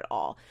for at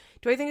all.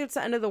 Do I think it's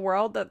the end of the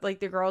world that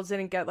like the girls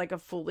didn't get like a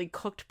fully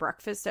cooked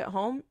breakfast at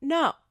home?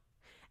 No,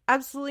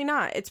 absolutely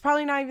not. It's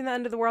probably not even the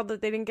end of the world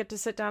that they didn't get to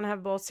sit down and have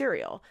a bowl of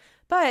cereal.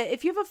 But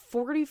if you have a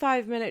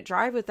 45-minute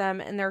drive with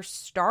them and they're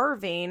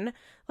starving,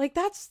 like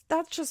that's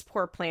just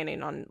poor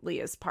planning on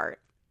Leah's part.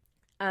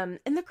 And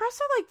the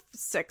girls are like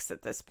 6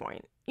 at this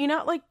point. You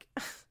know, like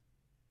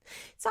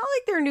it's not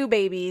like they're new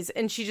babies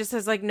and she just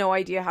has like no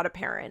idea how to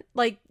parent.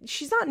 Like,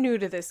 she's not new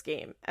to this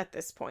game at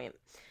this point.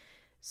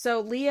 So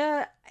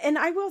Leah, and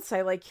I will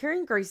say, like,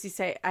 hearing Gracie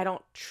say, I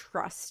don't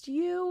trust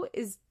you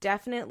is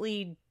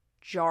definitely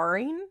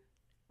jarring,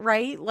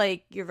 right?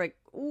 Like, you're like,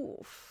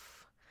 oof.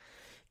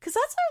 Because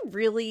that's a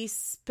really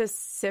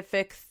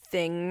specific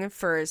thing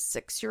for a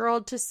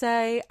 6-year-old to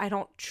say, I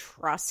don't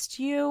trust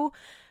you.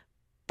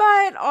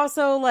 But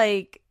also,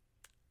 like,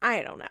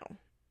 I don't know.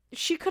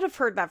 She could have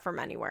heard that from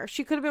anywhere.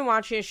 She could have been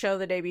watching a show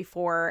the day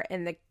before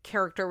and the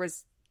character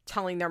was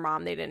telling their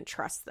mom they didn't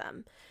trust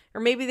them. Or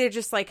maybe they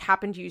just, like,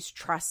 happened to use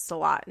trust a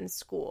lot in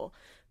school.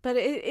 But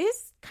it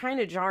is kind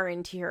of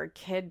jarring to hear a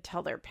kid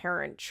tell their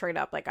parent straight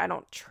up, like, I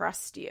don't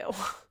trust you.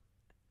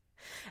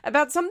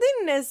 About something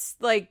as,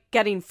 like,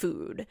 getting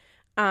food.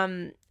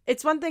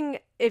 It's one thing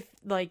if,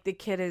 like, the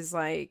kid is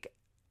like,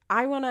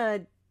 I want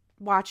to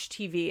watch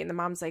TV, and the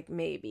mom's like,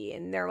 maybe.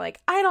 And they're like,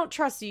 I don't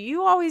trust you.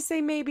 You always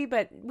say maybe,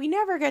 but we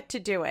never get to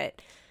do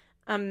it.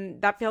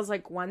 That feels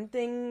like one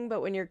thing,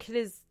 but when your kid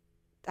is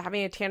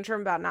having a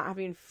tantrum about not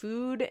having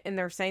food, and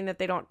they're saying that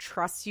they don't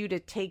trust you to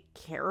take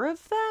care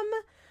of them,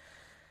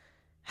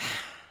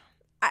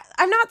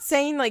 I'm not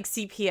saying, like,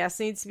 CPS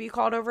needs to be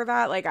called over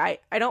that. Like, I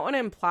don't want to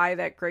imply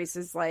that Grace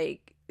is,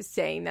 like,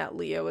 saying that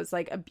Leah was,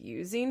 like,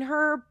 abusing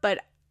her, but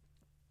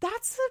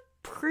that's a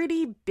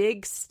pretty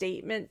big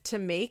statement to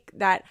make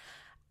that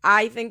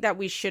I think that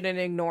we shouldn't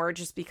ignore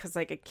just because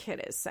like a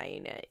kid is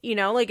saying it, you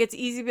know, like it's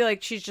easy to be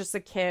like, she's just a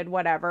kid,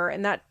 whatever.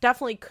 And that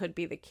definitely could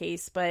be the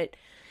case. But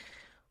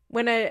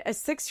when a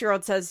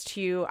 6-year-old says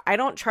to you, I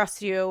don't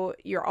trust you,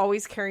 you're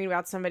always caring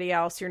about somebody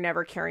else, you're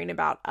never caring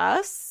about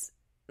us,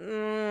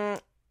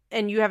 and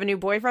you have a new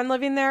boyfriend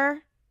living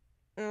there,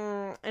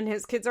 and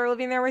his kids are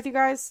living there with you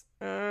guys,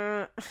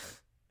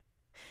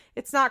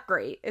 it's not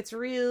great. It's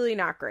really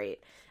not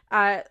great.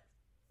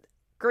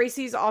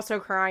 Gracie's also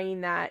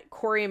crying that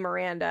Corey and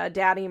Miranda,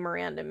 Daddy and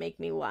Miranda, make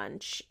me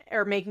lunch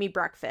or make me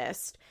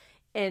breakfast.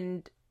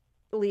 And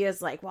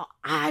Leah's like, well,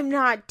 I'm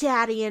not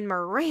Daddy and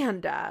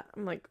Miranda.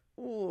 I'm like,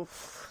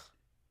 oof.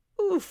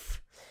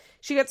 Oof.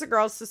 She gets the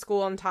girls to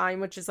school on time,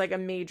 which is like a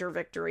major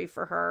victory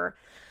for her.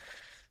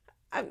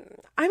 I'm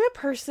a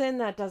person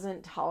that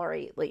doesn't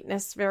tolerate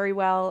lateness very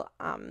well.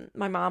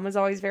 My mom was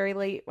always very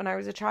late when I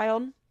was a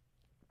child,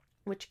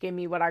 which gave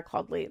me what I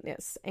called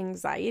lateness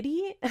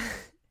anxiety.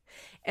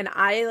 And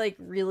I like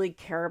really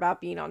care about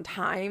being on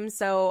time.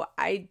 So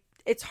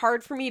it's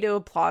hard for me to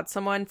applaud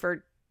someone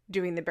for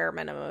doing the bare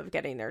minimum of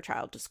getting their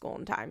child to school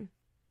in time.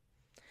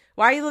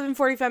 Why are you living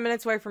 45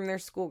 minutes away from their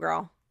school,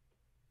 girl?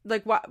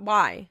 Like,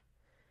 why?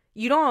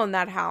 You don't own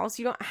that house.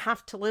 You don't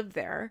have to live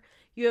there.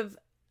 You have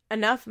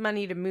enough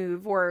money to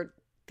move, or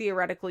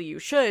theoretically you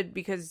should,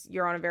 because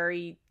you're on a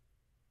very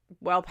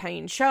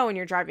well-paying show and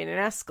you're driving an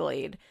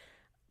Escalade.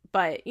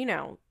 But, you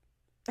know,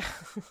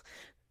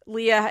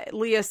 Leah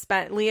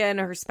and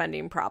her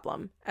spending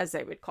problem, as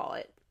they would call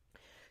it.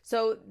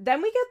 So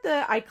then we get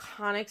the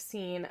iconic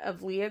scene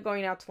of Leah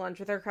going out to lunch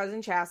with her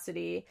cousin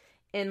Chastity,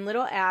 and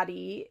little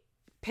Addie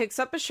picks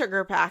up a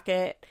sugar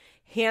packet,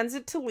 hands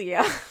it to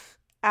Leah.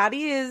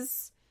 Addie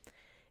is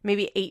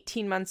maybe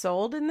 18 months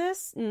old in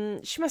this.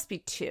 She must be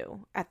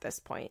 2 at this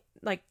point,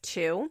 like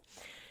 2.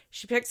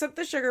 She picks up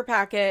the sugar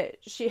packet.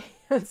 She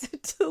hands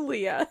it to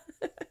Leah.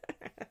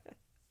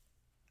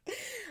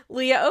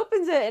 Leah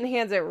opens it and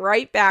hands it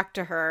right back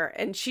to her,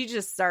 and she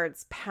just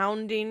starts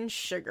pounding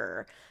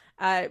sugar.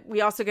 We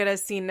also get a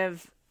scene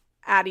of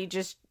Addie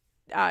just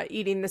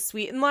eating the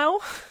sweet and low.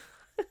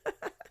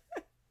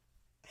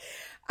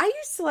 I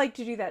used to like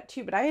to do that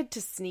too, but I had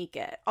to sneak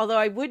it. Although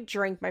I would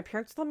drink, my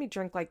parents let me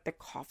drink like the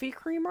coffee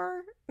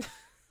creamer.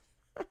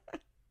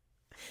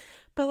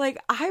 But like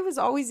I was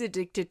always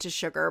addicted to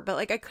sugar, but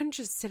like I couldn't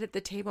just sit at the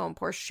table and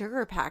pour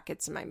sugar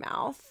packets in my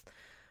mouth.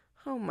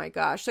 Oh my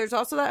gosh. There's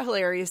also that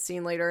hilarious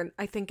scene later,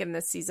 I think in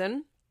this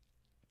season,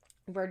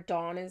 where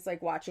Dawn is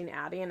like watching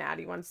Addie and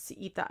Addie wants to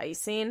eat the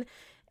icing.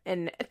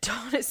 And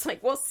Dawn is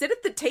like, well, sit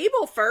at the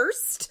table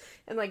first.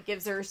 And like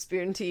gives her a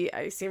spoon to eat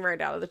icing right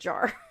out of the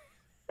jar.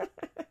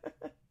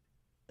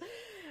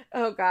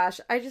 Oh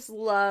gosh. I just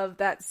love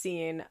that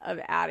scene of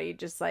Addie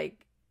just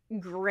like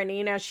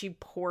grinning as she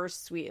pours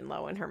sweet and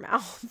low in her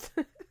mouth.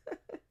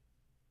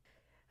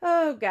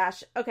 Oh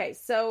gosh. Okay.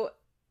 So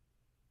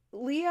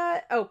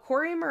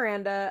Corey and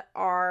Miranda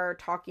are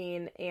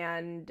talking,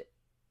 and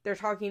they're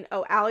talking,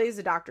 Allie is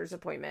a doctor's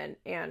appointment,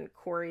 and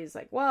Corey's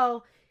like,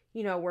 well,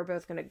 you know, we're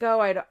both gonna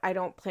go. I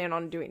don't plan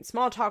on doing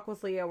small talk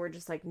with Leah. We're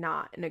just like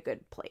not in a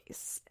good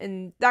place.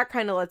 And that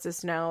kind of lets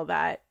us know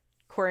that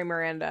Corey and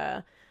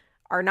Miranda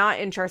are not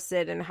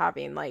interested in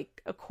having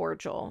like a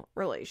cordial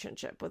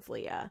relationship with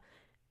Leah.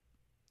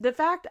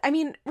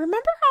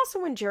 Remember also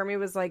when Jeremy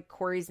was like,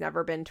 Corey's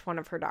never been to one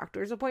of her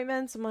doctor's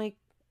appointments? I'm like,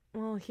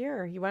 well,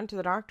 here, he went to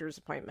the doctor's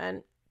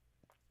appointment.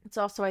 It's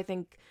also, I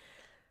think,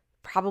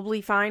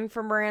 probably fine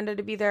for Miranda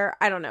to be there.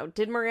 I don't know.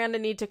 Did Miranda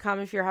need to come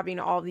if you're having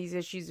all these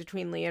issues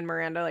between Leah and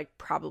Miranda? Like,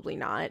 probably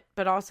not.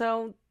 But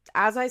also,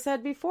 as I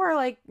said before,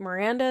 like,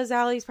 Miranda is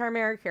Allie's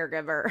primary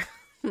caregiver.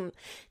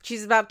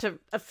 She's about to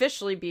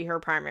officially be her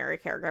primary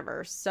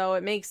caregiver. So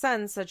it makes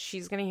sense that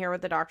she's going to hear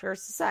what the doctor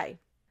has to say.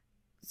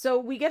 So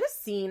we get a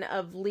scene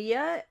of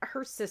Leah,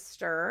 her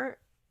sister,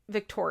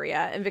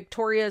 Victoria, and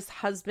Victoria's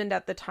husband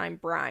at the time,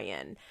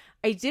 Brian.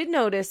 I did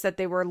notice that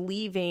they were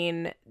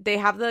leaving. They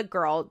have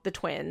the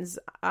twins.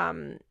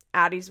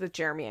 Addie's with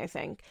Jeremy, I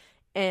think.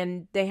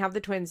 And they have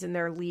the twins and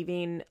they're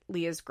leaving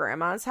Leah's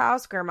grandma's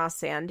house, Grandma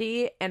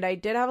Sandy. And I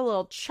did have a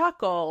little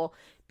chuckle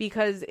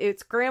because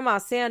it's Grandma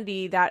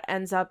Sandy that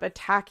ends up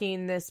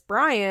attacking this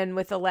Brian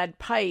with a lead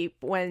pipe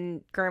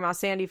when Grandma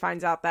Sandy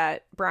finds out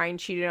that Brian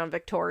cheated on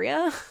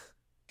Victoria.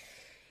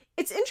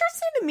 It's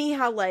interesting to me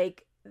how,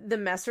 like, the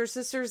Messer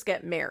sisters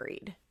get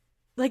married.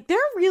 Like, they're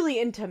really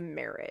into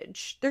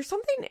marriage. There's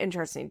something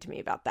interesting to me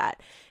about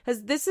that.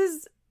 Because this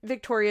is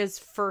Victoria's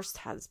first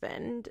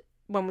husband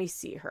when we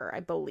see her,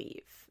 I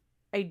believe.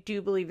 I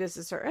do believe this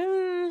is her.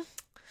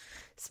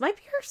 This might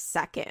be her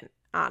second,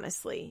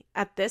 honestly.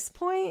 At this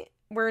point,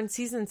 we're in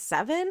season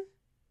 7.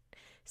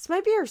 This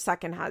might be her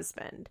second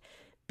husband.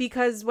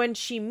 Because when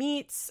she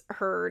meets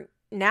her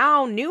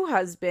now new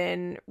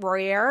husband,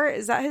 Royer,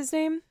 is that his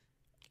name?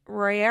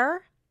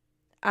 Royer?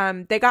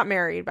 They got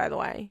married, by the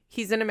way.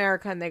 He's in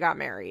America and they got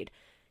married.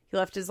 He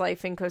left his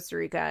life in Costa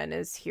Rica and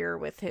is here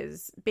with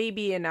his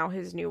baby and now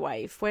his new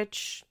wife,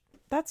 which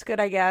that's good,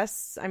 I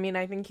guess. I mean,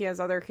 I think he has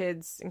other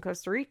kids in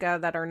Costa Rica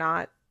that are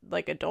not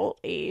like adult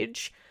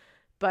age,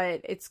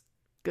 but it's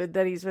good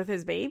that he's with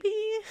his baby,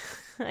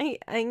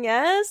 I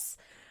guess.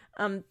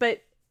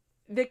 But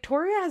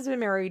Victoria has been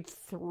married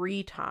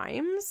 3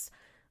 times.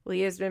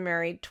 Leah's been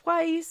married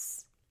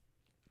twice.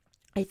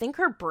 I think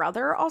her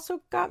brother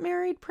also got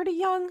married pretty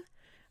young.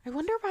 I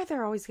wonder why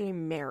they're always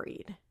getting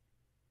married.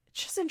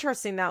 It's just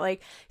interesting that,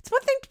 like, it's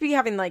one thing to be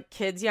having, like,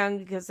 kids young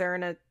because they're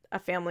in a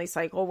family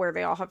cycle where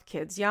they all have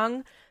kids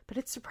young. But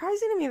it's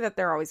surprising to me that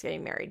they're always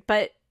getting married.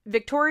 But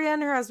Victoria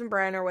and her husband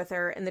Brian are with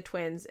her and the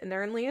twins, and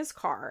they're in Leah's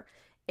car.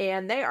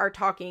 And they are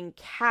talking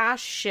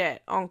cash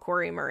shit on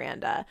Corey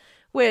Miranda,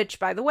 which,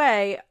 by the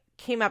way,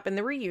 came up in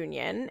the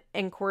reunion.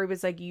 And Corey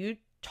was like, you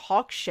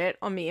talk shit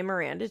on me and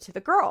Miranda to the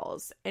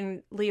girls.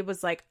 And Leah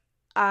was like,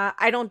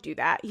 I don't do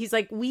that. He's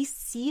like, we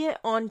see it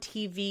on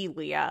TV,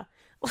 Leah.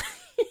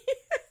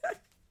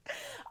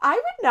 I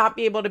would not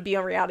be able to be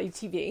on reality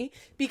TV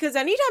because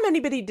anytime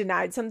anybody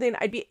denied something,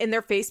 I'd be in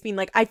their face being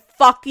like, I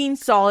fucking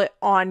saw it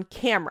on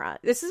camera.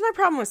 This is my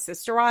problem with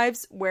Sister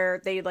Wives, where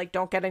they like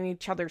don't get in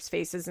each other's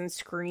faces and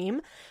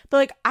scream. But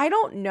like, I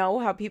don't know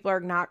how people are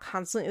not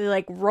constantly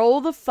like, roll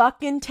the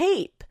fucking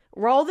tape.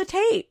 Roll the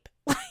tape.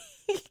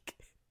 Like,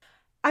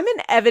 I'm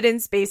an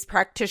evidence-based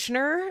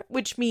practitioner,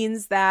 which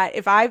means that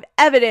if I have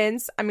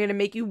evidence, I'm going to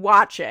make you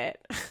watch it.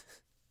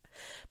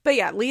 But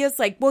yeah, Leah's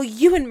like, well,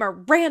 you and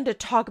Miranda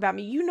talk about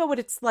me. You know what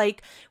it's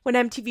like when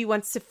MTV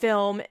wants to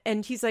film.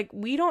 And he's like,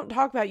 we don't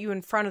talk about you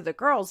in front of the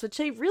girls, which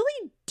they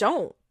really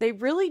don't. They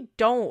really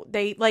don't.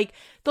 They like,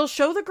 they'll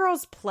show the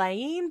girls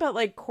playing, but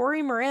like Corey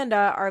and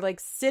Miranda are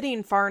like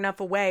sitting far enough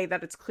away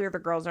that it's clear the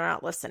girls are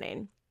not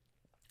listening.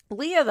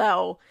 Leah,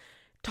 though,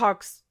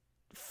 talks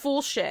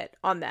full shit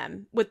on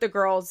them with the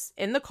girls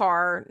in the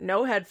car,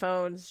 no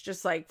headphones,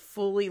 just like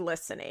fully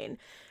listening.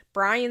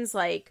 Brian's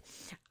like,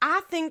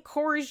 I think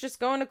Corey's just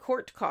going to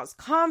court to cause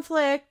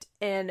conflict.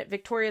 And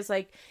Victoria's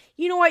like,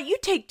 you know what? You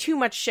take too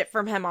much shit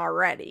from him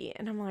already.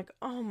 And I'm like,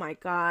 oh my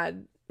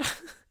God.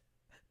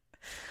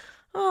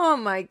 Oh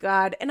my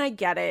God. And I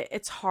get it.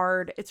 It's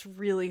hard. It's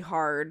really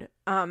hard.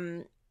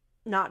 Not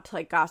to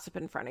like gossip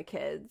in front of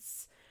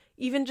kids.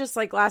 Even just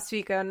like last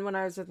weekend when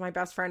I was with my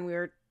best friend, we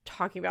were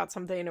talking about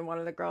something and one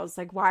of the girls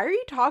like, why are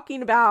you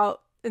talking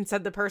about, and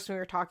said the person we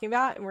were talking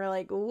about, and we're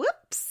like,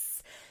 whoops.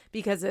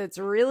 Because it's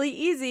really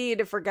easy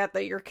to forget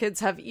that your kids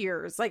have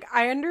ears. Like,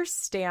 I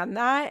understand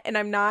that. And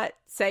I'm not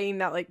saying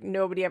that, like,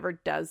 nobody ever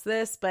does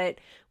this. But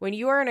when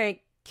you are in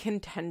a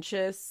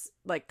contentious,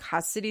 like,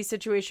 custody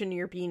situation,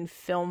 you're being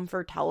filmed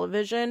for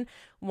television,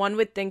 one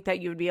would think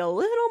that you would be a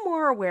little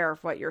more aware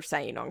of what you're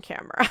saying on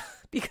camera.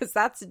 Because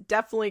that's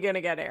definitely going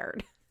to get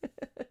aired.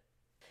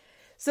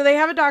 So they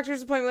have a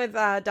doctor's appointment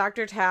with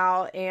Dr.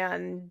 Tao.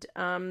 And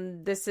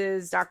this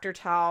is Dr.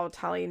 Tao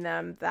telling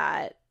them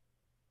that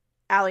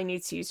Allie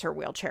needs to use her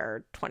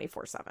wheelchair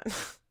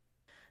 24/7.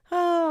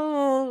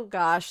 Oh,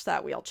 gosh,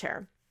 that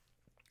wheelchair.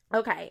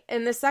 Okay,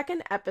 in the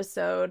second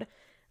episode,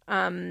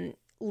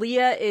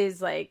 Leah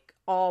is, like,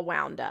 all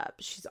wound up.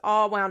 She's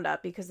all wound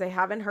up because they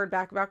haven't heard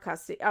back about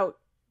custody. Oh,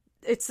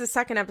 it's the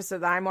second episode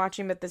that I'm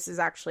watching, but this is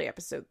actually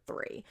episode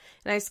 3.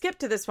 And I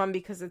skipped to this one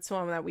because it's the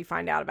one that we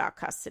find out about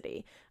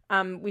custody.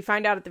 We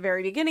find out at the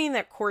very beginning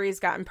that Corey's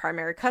gotten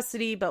primary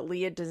custody, but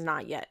Leah does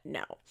not yet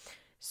know.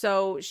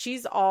 So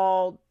she's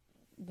all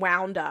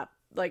wound up.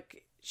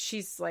 Like,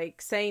 she's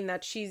like saying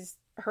that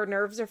her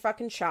nerves are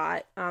fucking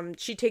shot.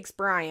 She takes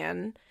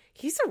Brian,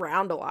 he's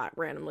around a lot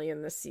randomly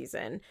in this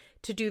season,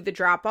 to do the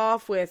drop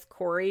off with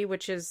Corey,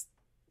 which is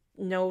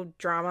no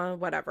drama,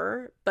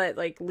 whatever, but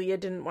like Leah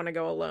didn't want to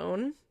go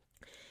alone.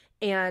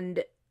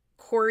 And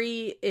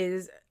Brian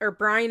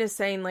is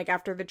saying, like,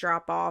 after the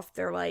drop off,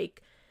 they're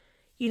like,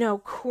 you know,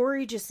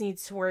 Corey just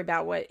needs to worry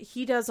about what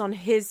he does on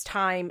his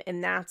time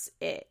and that's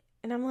it.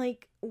 And I'm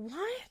like,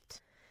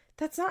 what?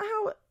 That's not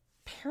how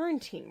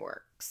parenting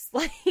works.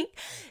 Like,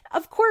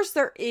 of course,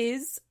 there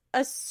is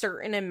a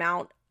certain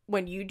amount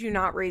when you do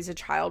not raise a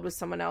child with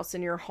someone else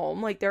in your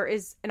home. Like, there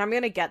is, and I'm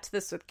going to get to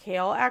this with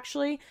Kale,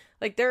 actually.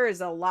 Like, there is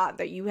a lot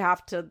that you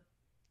have to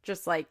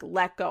just, like,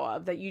 let go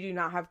of that you do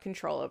not have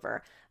control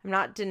over. I'm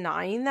not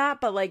denying that,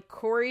 but, like,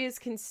 Corey is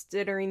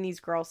considering these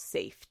girls'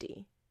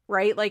 safety,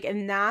 right? Like,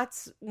 and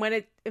that's, when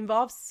it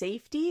involves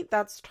safety,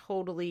 that's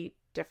totally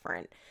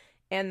different.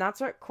 And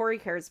that's what Corey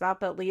cares about,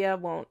 but Leah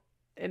won't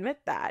admit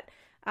that.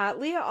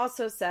 Leah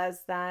also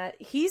says that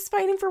he's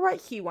fighting for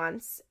what he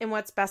wants and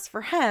what's best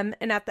for him,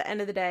 and at the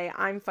end of the day,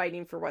 I'm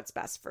fighting for what's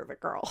best for the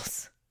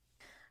girls.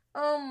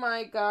 Oh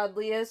my God,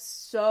 Leah's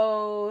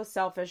so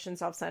selfish and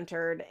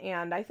self-centered,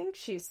 and I think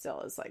she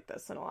still is like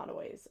this in a lot of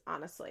ways,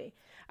 honestly.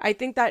 I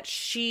think that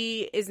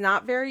she is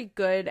not very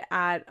good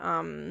at,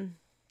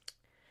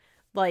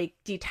 like,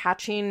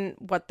 detaching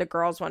what the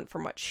girls want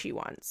from what she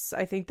wants.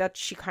 I think that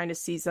she kind of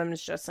sees them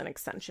as just an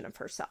extension of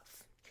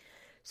herself.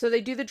 So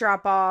they do the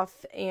drop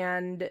off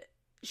and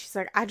she's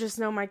like, I just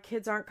know my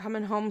kids aren't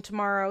coming home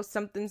tomorrow.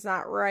 Something's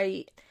not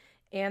right.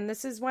 And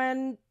this is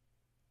when,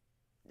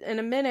 in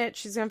a minute,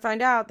 she's going to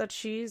find out that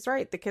she's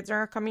right. The kids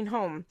aren't coming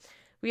home.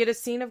 We had a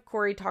scene of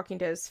Corey talking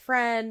to his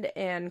friend,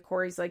 and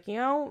Corey's like, you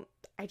know,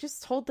 I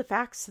just told the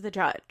facts to the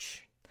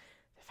judge.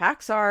 The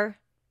facts are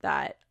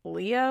that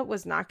Leah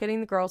was not getting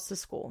the girls to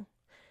school.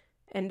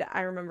 And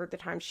I remember the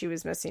time she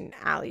was missing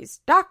Allie's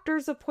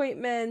doctor's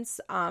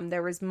appointments.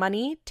 There was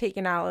money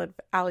taken out of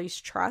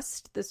Allie's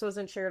trust. This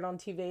wasn't shared on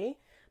TV,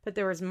 but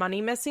there was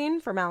money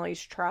missing from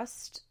Allie's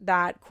trust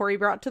that Corey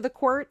brought to the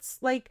courts.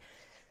 Like,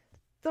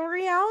 the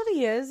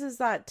reality is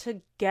that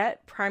to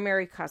get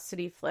primary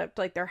custody flipped,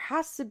 like, there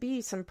has to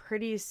be some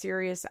pretty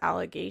serious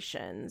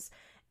allegations.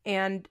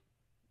 And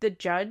the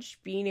judge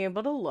being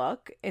able to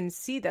look and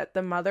see that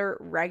the mother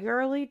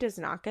regularly does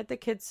not get the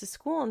kids to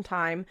school on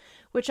time,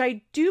 which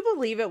I do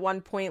believe at one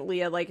point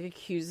Leah, like,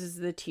 accuses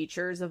the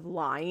teachers of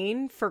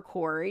lying for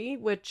Corey,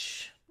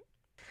 which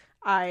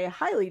I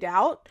highly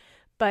doubt.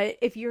 But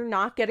if you're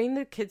not getting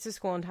the kids to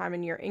school on time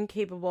and you're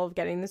incapable of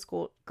getting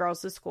the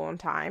girls to school on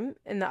time,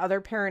 and the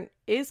other parent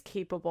is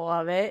capable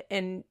of it,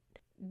 and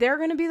they're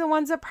going to be the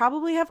ones that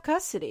probably have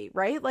custody,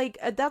 right? Like,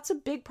 that's a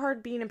big part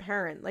of being a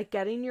parent, like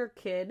getting your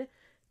kid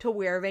to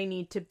where they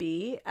need to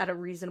be at a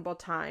reasonable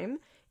time.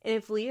 And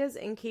if Leah's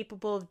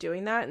incapable of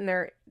doing that and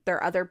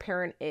their other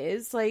parent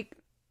is, like,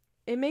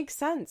 it makes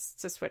sense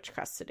to switch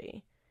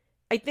custody.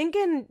 I think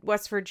in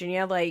West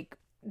Virginia, like,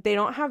 they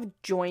don't have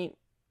joint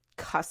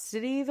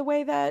custody the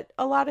way that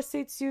a lot of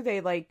states do.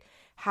 They, like,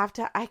 have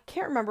to, I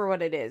can't remember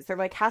what it is. There,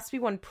 like, has to be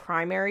one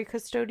primary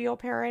custodial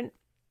parent.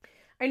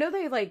 I know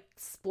they, like,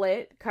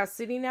 split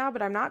custody now,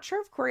 but I'm not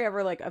sure if Corey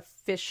ever, like,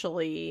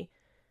 officially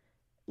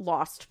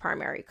lost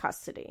primary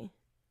custody.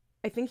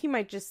 I think he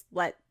might just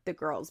let the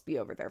girls be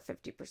over there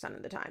 50%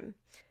 of the time.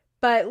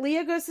 But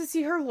Leah goes to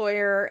see her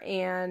lawyer,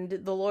 and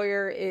the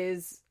lawyer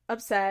is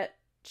upset.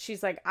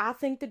 She's like, I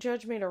think the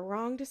judge made a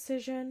wrong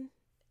decision.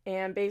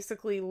 And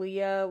basically,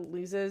 Leah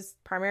loses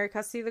primary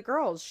custody of the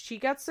girls. She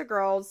gets the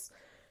girls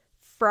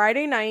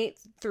Friday night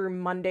through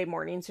Monday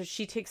morning, so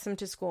she takes them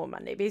to school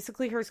Monday.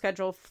 Basically, her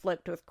schedule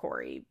flipped with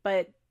Corey.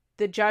 But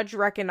the judge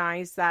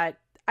recognized that,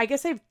 I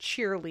guess, they have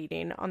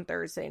cheerleading on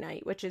Thursday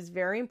night, which is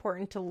very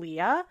important to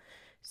Leah.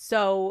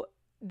 So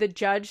the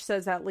judge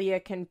says that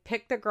Leah can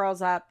pick the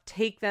girls up,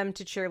 take them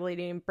to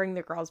cheerleading, and bring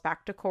the girls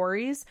back to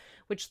Corey's,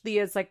 which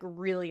Leah's, like,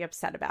 really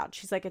upset about.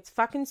 She's like, it's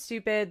fucking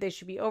stupid. They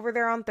should be over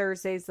there on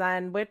Thursdays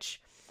then,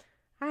 which,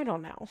 I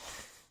don't know.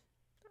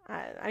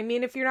 I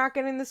mean, if you're not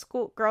getting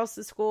the girls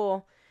to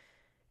school,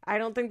 I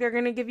don't think they're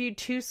going to give you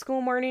 2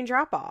 school morning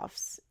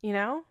drop-offs, you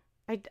know?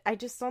 I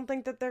just don't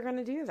think that they're going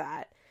to do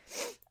that.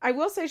 I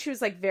will say she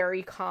was, like,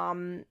 very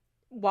calm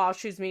while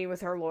she was meeting with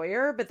her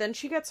lawyer, but then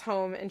she gets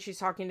home and she's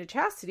talking to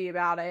Chastity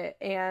about it,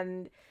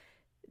 and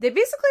they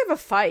basically have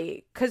a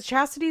fight, because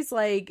Chastity's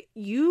like,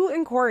 you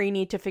and Corey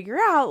need to figure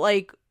out,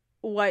 like,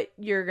 what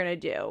you're gonna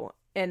do,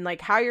 and, like,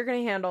 how you're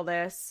gonna handle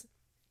this.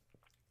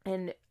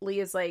 And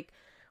Leah's like,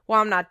 well,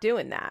 I'm not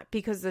doing that,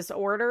 because this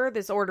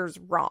order's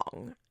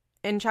wrong.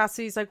 And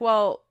Chastity's like,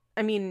 well,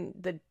 I mean,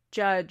 the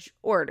judge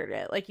ordered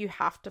it, like, you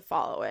have to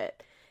follow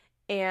it.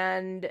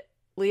 And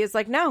Leah's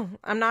like, no,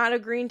 I'm not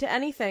agreeing to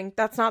anything.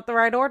 That's not the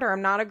right order.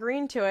 I'm not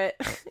agreeing to it.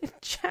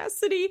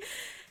 Chastity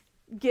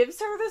gives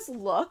her this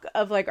look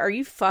of, like, are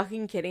you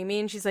fucking kidding me?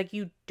 And she's like,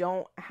 you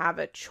don't have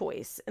a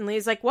choice. And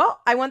Leah's like,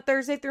 well, I went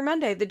Thursday through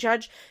Monday. The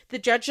judge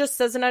just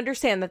doesn't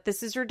understand that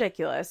this is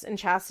ridiculous. And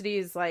Chastity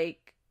is,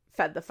 like,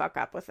 fed the fuck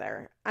up with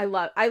her. I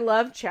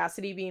love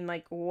Chastity being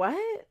like,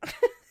 what?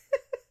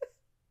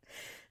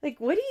 Like,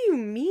 what do you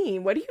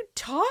mean? What are you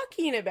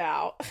talking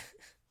about?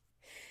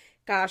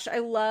 Gosh, I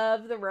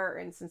love the rare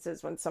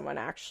instances when someone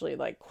actually,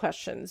 like,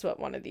 questions what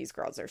one of these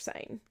girls are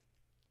saying.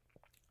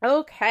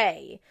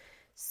 Okay,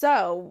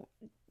 so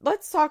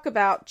let's talk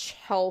about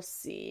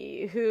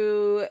Chelsea,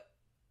 who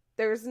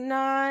there's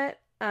not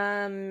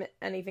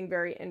anything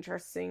very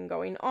interesting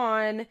going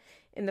on.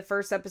 In the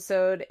first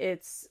episode,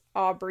 it's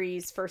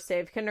Aubrey's first day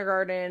of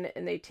kindergarten,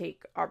 and they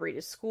take Aubrey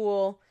to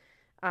school.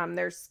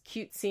 There's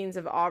cute scenes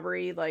of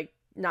Aubrey, like,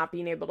 not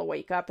being able to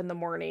wake up in the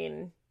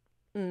morning.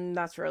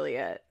 That's really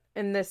it.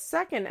 In the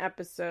second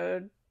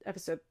episode,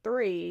 episode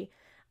 3,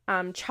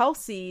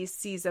 Chelsea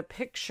sees a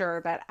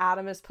picture that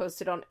Adam has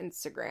posted on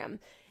Instagram.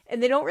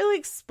 And they don't really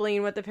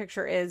explain what the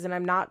picture is, and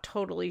I'm not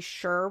totally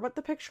sure what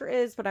the picture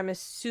is, but I'm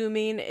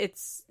assuming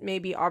it's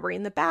maybe Aubrey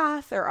in the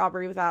bath or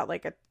Aubrey without,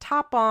 like, a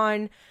top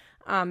on,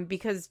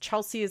 because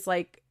Chelsea is,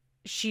 like,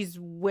 she's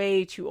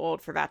way too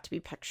old for that to be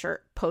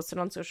posted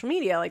on social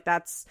media. Like,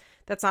 that's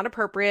not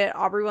appropriate.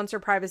 Aubrey wants her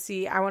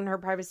privacy. I want her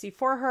privacy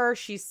for her.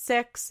 She's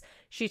 6.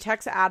 She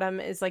texts Adam,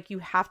 is like, you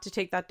have to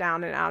take that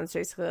down. And Adam's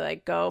basically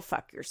like, go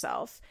fuck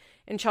yourself.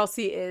 And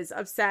Chelsea is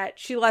upset.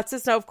 She lets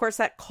us know, of course,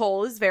 that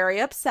Cole is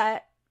very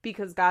upset,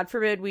 because God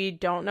forbid we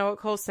don't know what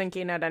Cole's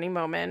thinking at any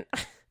moment.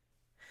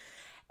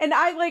 And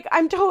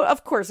I'm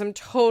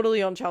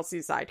totally on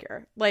Chelsea's side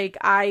here. Like,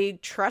 I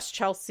trust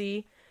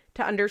Chelsea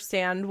to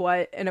understand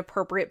what an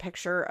appropriate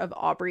picture of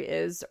Aubrey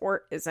is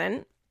or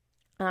isn't.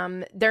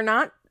 They're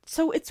not.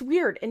 So it's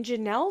weird. In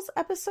Janelle's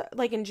episode,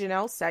 like in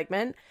Janelle's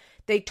segment,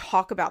 they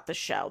talk about the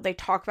show. They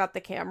talk about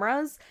the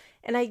cameras.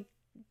 And I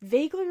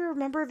vaguely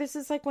remember this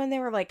is like when they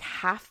were, like,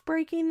 half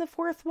breaking the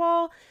fourth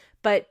wall.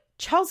 But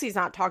Chelsea's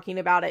not talking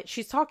about it.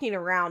 She's talking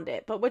around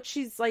it. But what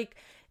she's like,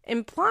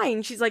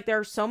 implying, she's like, there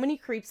are so many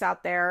creeps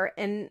out there.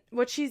 And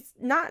what she's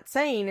not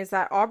saying is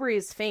that Aubrey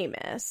is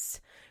famous,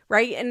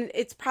 right? And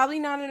it's probably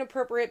not an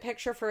appropriate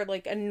picture for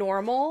like a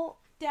normal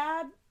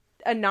dad,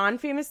 a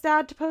non-famous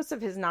dad to post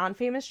of his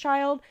non-famous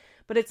child,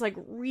 but it's like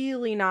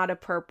really not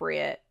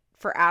appropriate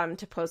for Adam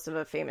to post of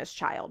a famous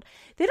child.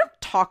 They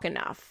don't talk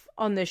enough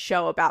on this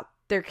show about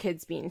their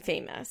kids being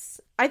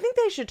famous. I think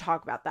they should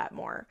talk about that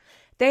more.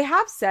 They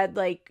have said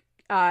like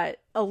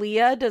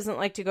Aaliyah doesn't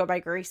like to go by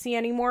Gracie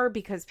anymore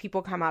because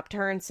people come up to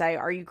her and say,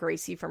 "Are you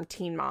Gracie from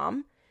Teen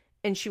Mom?"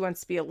 And she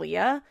wants to be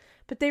Aaliyah.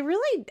 But they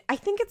really, I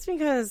think it's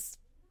because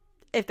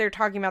if they're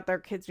talking about their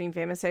kids being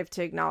famous, they have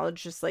to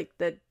acknowledge just like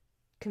the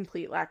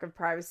complete lack of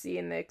privacy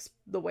and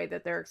the way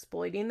that they're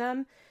exploiting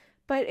them.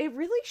 But it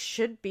really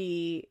should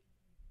be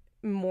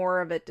more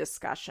of a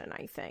discussion,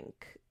 I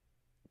think.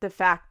 The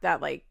fact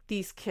that like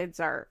these kids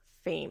are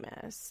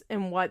famous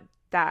and what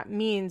that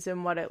means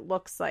and what it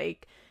looks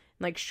like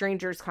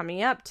strangers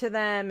coming up to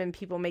them and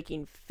people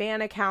making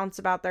fan accounts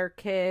about their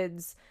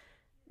kids.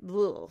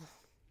 Ugh.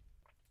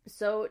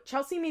 So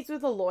Chelsea meets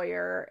with a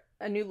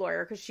new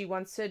lawyer, because she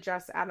wants to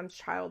adjust Adam's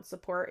child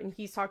support, and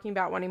he's talking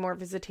about wanting more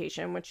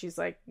visitation, which she's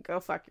like, go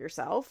fuck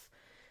yourself,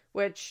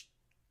 which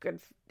good,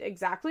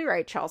 exactly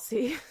right,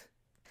 Chelsea.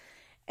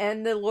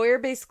 And the lawyer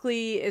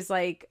basically is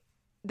like,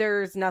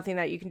 there's nothing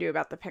that you can do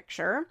about the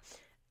picture.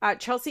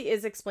 Chelsea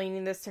is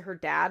explaining this to her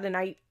dad, and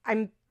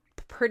I'm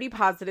pretty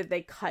positive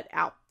they cut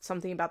out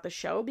something about the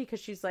show, because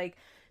she's like,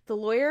 the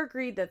lawyer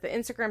agreed that the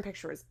Instagram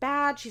picture was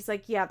bad. She's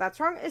like, yeah, that's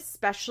wrong,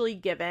 especially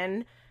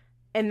given.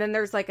 And then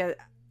there's like a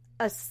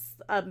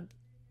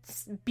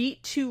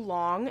beat too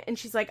long. And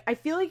she's like, I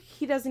feel like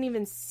he doesn't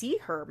even see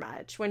her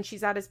much when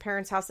she's at his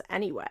parents' house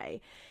anyway.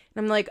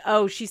 And I'm like,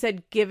 oh, she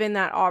said, given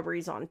that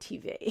Aubrey's on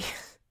TV.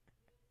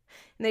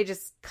 And they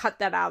just cut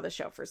that out of the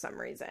show for some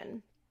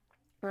reason.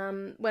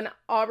 When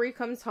Aubrey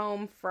comes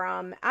home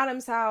from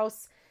Adam's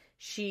house,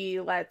 she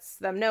lets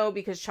them know,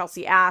 because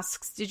Chelsea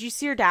asks, did you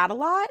see your dad a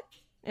lot?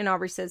 And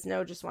Aubrey says,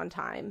 no, just one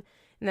time.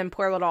 And then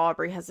poor little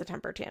Aubrey has a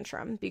temper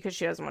tantrum because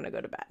she doesn't want to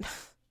go to bed.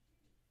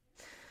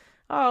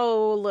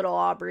 Oh, little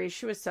Aubrey.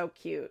 She was so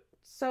cute.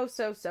 So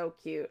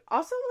cute.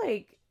 Also,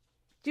 like,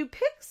 do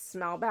pigs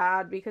smell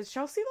bad? Because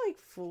Chelsea, like,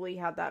 fully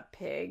had that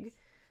pig,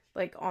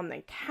 like, on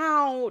the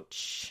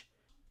couch.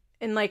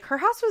 And, like, her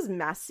house was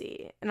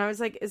messy. And I was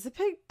like, is the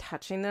pig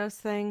touching those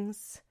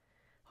things?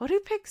 What do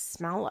pigs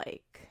smell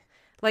like?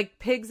 Like,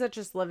 pigs that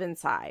just live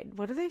inside.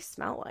 What do they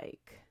smell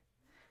like?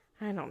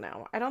 I don't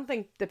know. I don't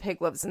think the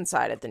pig lives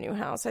inside at the new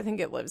house. I think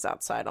it lives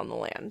outside on the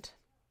land.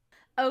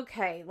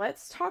 Okay,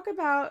 let's talk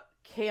about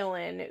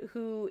Kaylin,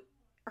 who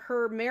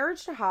her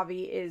marriage to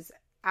Javi is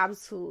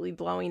absolutely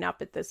blowing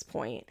up at this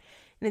point.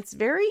 And it's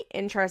very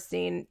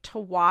interesting to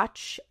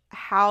watch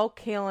how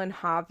Kaylin and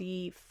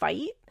Javi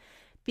fight,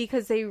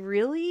 because they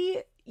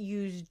really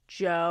use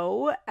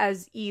Joe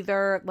as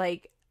either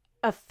like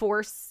a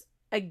force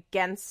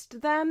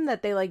against them,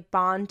 that they like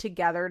bond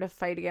together to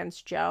fight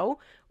against Joe,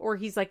 or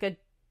he's like a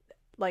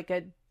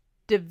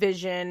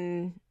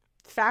division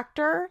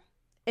factor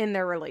in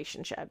their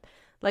relationship.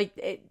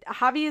 Like,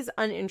 Javi is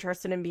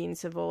uninterested in being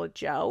civil with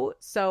Joe,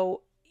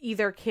 so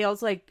either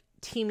Kale's like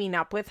teaming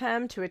up with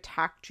him to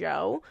attack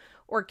Joe,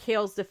 or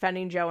Kale's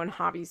defending Joe and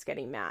Javi's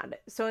getting mad.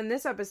 So in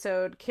this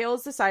episode,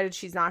 Kale's decided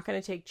she's not going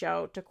to take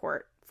Joe to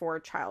court for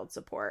child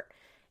support,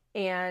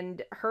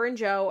 and her and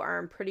Joe are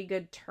on pretty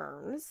good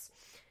terms.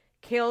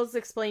 Kale's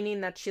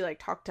explaining that she like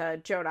talked to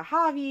Joe to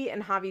Javi,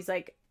 and Javi's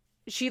like,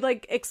 she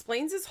like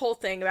explains this whole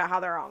thing about how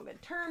they're all on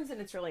good terms and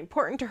it's really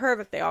important to her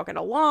that they all get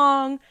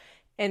along,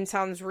 and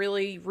sounds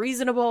really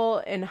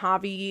reasonable. And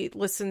Javi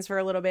listens for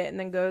a little bit and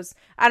then goes,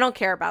 I don't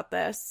care about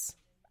this.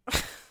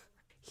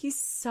 He's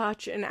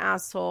such an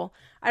asshole.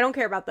 I don't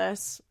care about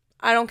this.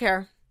 I don't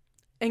care.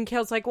 And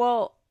Kale's like,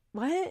 well,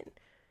 what?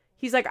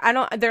 He's like,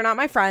 they're not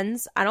my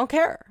friends. I don't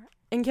care.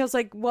 And Kale's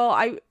like,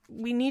 well,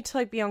 we need to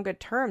like be on good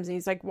terms. And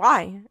he's like,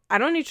 why? I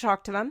don't need to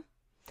talk to them.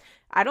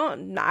 I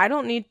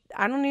don't need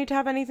to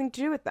have anything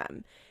to do with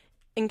them.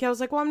 And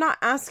Kale's like, well, I'm not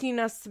asking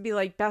us to be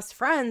like best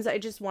friends. I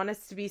just want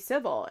us to be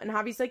civil. And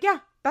Javi's like, yeah,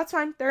 that's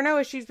fine. There are no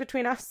issues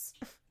between us.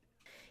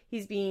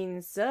 He's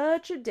being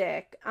such a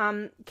dick.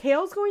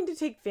 Kale's going to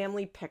take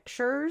family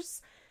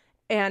pictures,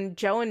 and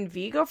Joe and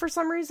V go for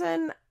some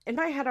reason. In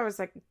my head, I was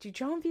like, do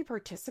Joe and V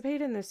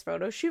participate in this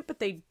photo shoot? But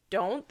they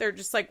don't. They're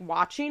just like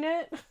watching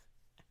it.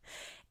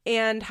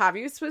 And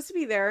Javi was supposed to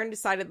be there and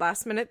decided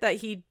last minute that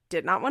he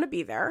did not want to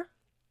be there.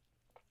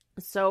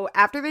 So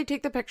after they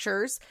take the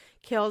pictures,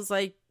 Kale's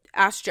like,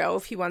 ask Joe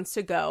if he wants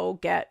to go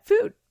get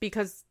food,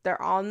 because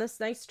they're all on this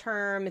nice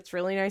term. It's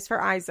really nice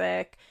for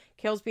Isaac.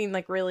 Kale's being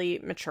like really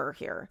mature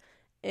here.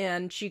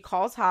 And she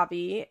calls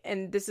Javi,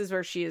 and this is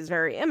where she is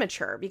very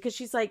immature, because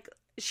she's like,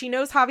 she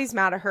knows Javi's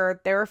mad at her.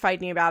 They were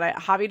fighting about it.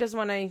 Javi doesn't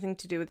want anything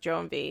to do with Joe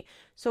and V.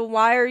 So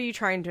why are you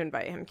trying to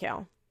invite him,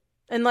 Kale?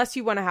 Unless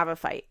you want to have a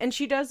fight. And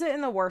she does it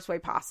in the worst way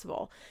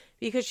possible,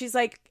 because she's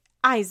like,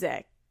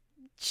 Isaac,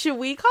 should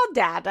we call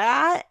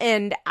Dada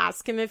and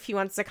ask him if he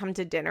wants to come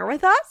to dinner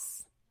with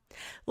us?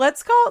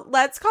 Let's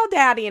call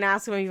Daddy and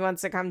ask him if he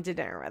wants to come to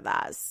dinner with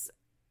us.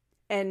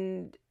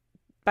 And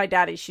by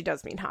Daddy, she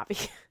does mean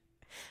Javi.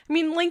 I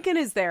mean, Lincoln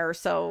is there,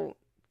 so,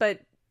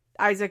 but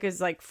Isaac is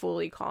like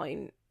fully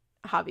calling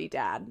Javi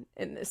Dad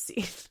in this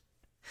scene.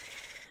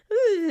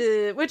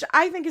 Which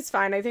I think is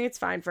fine. I think it's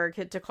fine for a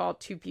kid to call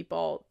two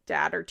people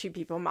dad or two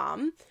people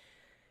mom.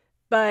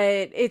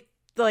 But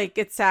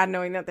it's sad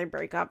knowing that they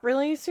break up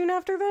really soon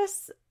after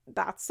this.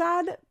 That's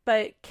sad.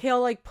 But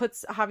Kale like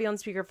puts Javi on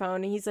speakerphone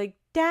and he's like,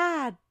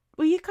 Dad,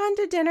 will you come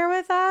to dinner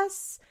with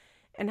us?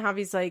 And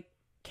Javi's like,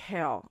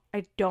 Kale,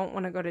 I don't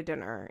want to go to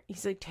dinner.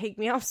 He's like, take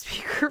me off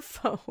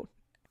speakerphone.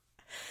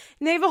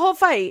 And they have a whole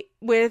fight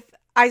with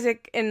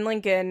Isaac and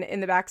Lincoln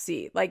in the back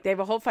seat. Like, they have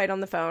a whole fight on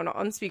the phone,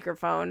 on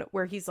speakerphone,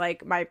 where he's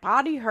like, my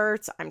body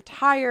hurts. I'm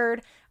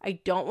tired. I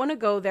don't want to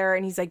go there.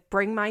 And he's like,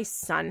 bring my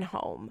son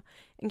home.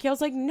 And Kale's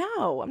like,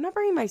 no, I'm not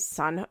bringing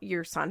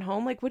your son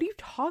home. Like, what are you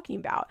talking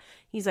about?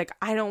 He's like,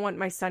 I don't want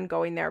my son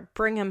going there.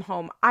 Bring him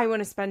home. I want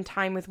to spend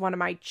time with one of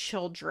my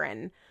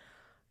children.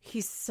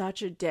 He's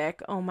such a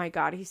dick. Oh my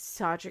God, he's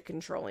such a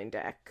controlling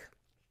dick.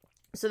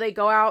 So they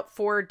go out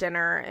for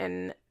dinner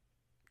and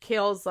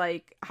Kale's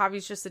like,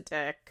 Javi's just a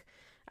dick.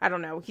 I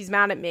don't know. He's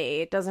mad at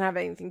me. It doesn't have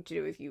anything to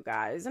do with you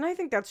guys. And I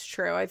think that's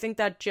true. I think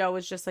that Joe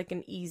is just like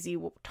an easy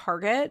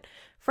target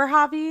for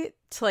Javi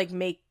to like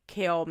make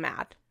Kale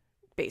mad,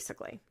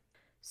 basically.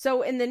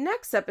 So in the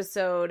next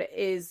episode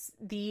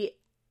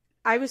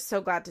I was so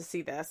glad to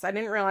see this. I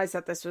didn't realize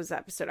that this was the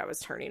episode I was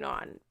turning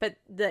on. But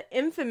the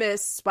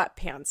infamous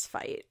sweatpants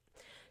fight.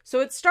 So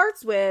it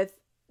starts with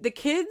the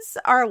kids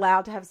are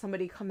allowed to have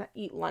somebody come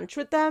eat lunch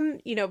with them.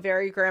 You know,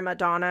 very Grandma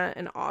Donna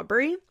and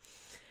Aubrey.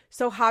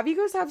 So Javi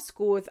goes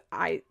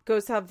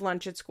to have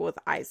lunch at school with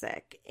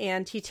Isaac.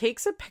 And he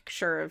takes a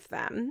picture of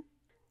them.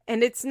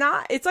 And it's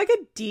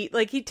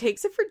like he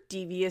takes it for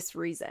devious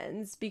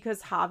reasons.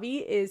 Because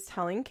Javi is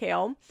telling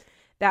Kale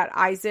that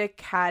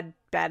Isaac had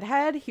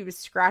bedhead. He was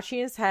scratching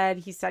his head.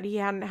 He said he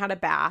hadn't had a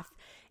bath.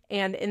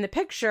 And in the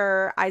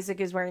picture, Isaac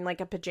is wearing like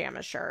a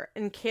pajama shirt.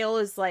 And Kale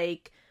is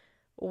like,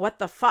 what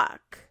the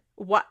fuck?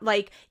 What,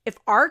 like, if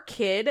our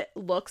kid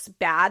looks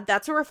bad,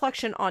 that's a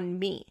reflection on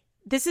me.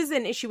 This is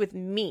an issue with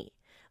me.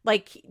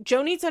 Like,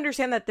 Joe needs to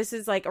understand that this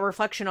is like a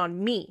reflection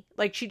on me.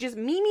 Like, she just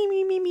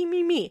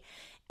me.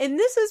 And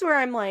this is where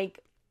I'm like,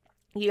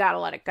 you gotta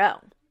let it go.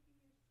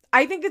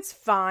 I think it's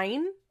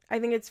fine. I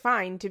think it's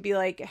fine to be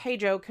like, hey,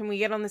 Joe, can we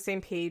get on the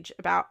same page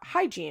about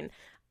hygiene?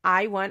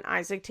 I want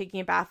Isaac taking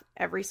a bath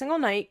every single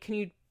night. Can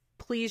you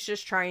please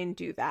just try and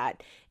do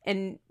that?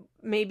 And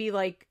maybe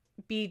like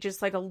be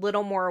just like a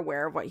little more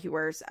aware of what he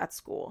wears at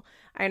school.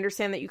 I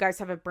understand that you guys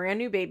have a brand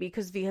new baby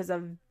because V has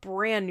a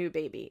brand new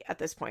baby at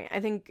this point. I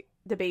think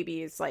the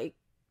baby is like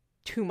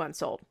 2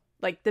 months old.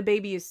 Like the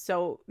baby is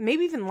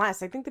maybe even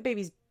less. I think the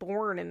baby's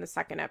born in the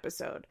second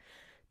episode.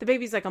 The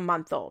baby's like a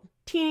month old.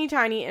 Teeny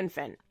tiny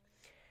infant.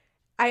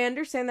 I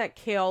understand that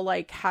Kale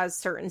like has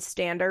certain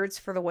standards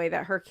for the way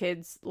that her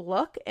kids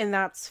look, and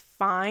that's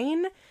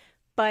fine.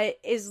 But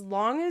as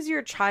long as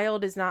your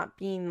child is not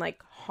being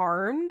like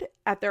harmed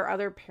at their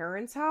other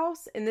parents'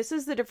 house, and this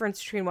is the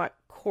difference between what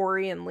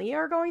Corey and Leah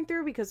are going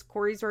through, because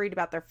Corey's worried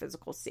about their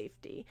physical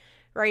safety,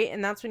 right?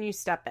 And that's when you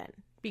step in,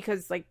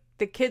 because like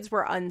the kids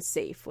were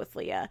unsafe with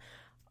Leah.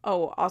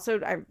 Oh,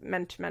 also I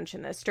meant to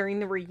mention this during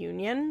the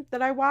reunion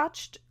that I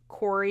watched.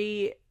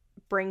 Corey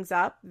brings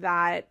up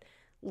that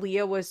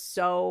Leah was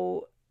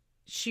so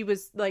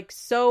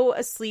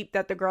asleep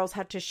that the girls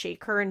had to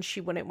shake her and she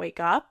wouldn't wake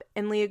up.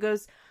 And Leah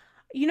goes,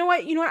 you know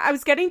what? I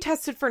was getting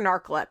tested for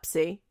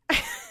narcolepsy.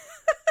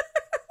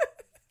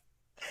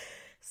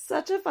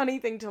 Such a funny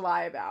thing to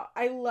lie about.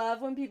 I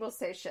love when people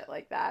say shit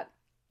like that.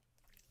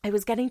 I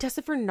was getting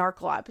tested for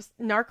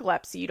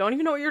narcolepsy. You don't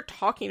even know what you're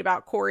talking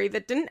about, Corey.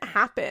 That didn't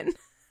happen.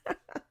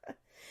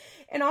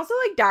 And also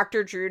like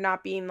Dr. Drew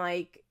not being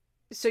like,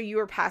 so you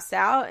were passed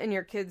out and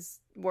your kids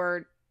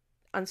were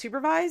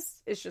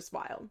unsupervised is just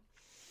wild.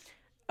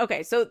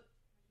 Okay, so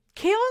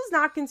Kale is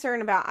not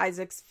concerned about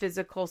Isaac's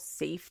physical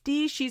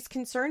safety. She's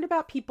concerned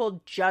about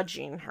people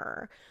judging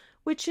her,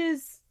 which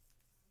is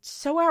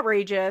so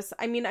outrageous.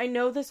 I mean, I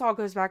know this all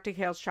goes back to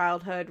Kale's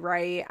childhood,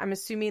 right? I'm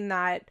assuming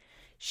that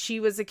she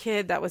was a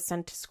kid that was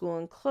sent to school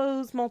in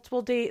clothes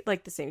multiple days,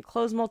 like the same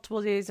clothes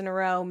multiple days in a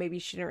row. Maybe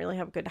she didn't really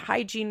have good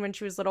hygiene when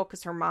she was little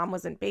because her mom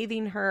wasn't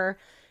bathing her.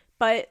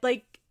 But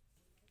like,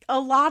 a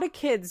lot of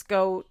kids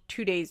go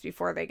 2 days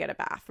before they get a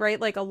bath,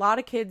 right? Like a lot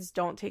of kids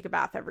don't take a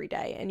bath every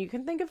day, and you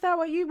can think of that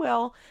what you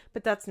will,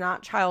 but that's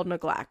not child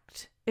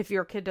neglect if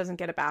your kid doesn't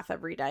get a bath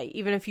every day,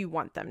 even if you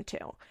want them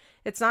to.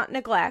 It's not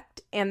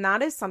neglect, and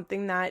that is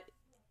something that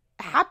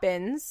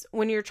happens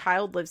when your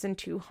child lives in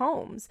two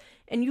homes,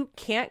 and you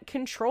can't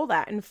control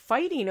that, and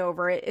fighting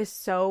over it is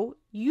so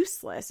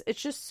useless.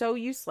 It's just so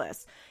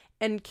useless.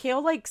 And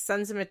Kale like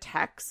sends him a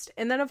text,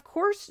 and then of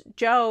course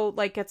Joe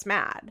like gets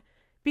mad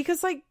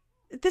because like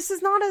this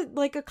is not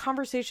a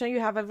conversation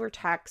you have over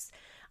text.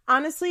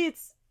 Honestly,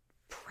 it's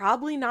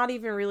probably not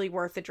even really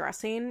worth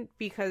addressing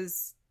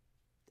because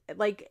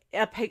like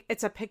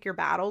it's a pick your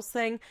battles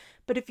thing.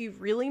 But if you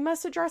really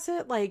must address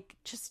it, like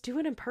just do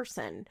it in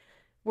person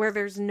where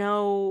there's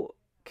no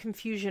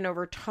confusion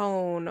over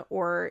tone.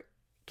 Or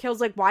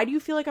Kale's like, why do you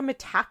feel like I'm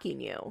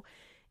attacking you?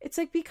 It's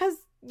like, because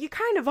you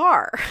kind of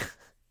are.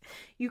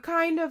 You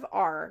kind of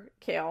are,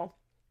 Kale.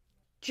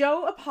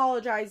 Joe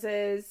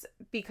apologizes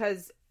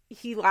because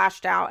he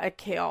lashed out at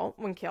Kale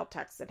when Kale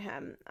texted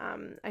him.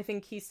 I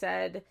think he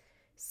said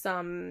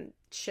some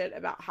shit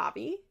about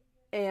Javi.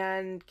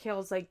 And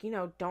Kale's like,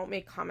 don't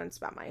make comments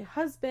about my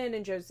husband.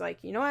 And Joe's like,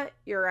 you know what?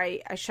 You're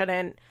right. I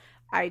shouldn't.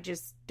 I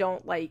just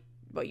don't like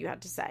what you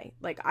had to say.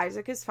 Like,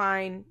 Isaac is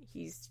fine.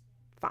 He's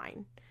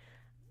fine.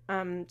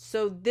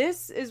 So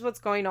this is what's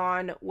going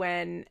on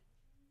when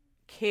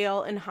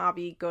Kale and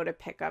Javi go to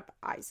pick up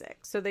Isaac.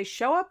 So they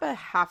show up a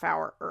half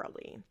hour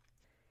early.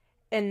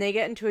 And they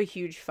get into a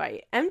huge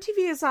fight.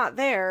 MTV is not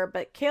there,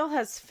 but Kale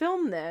has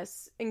filmed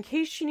this in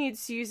case she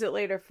needs to use it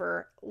later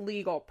for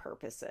legal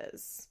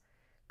purposes.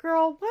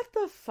 Girl, what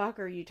the fuck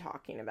are you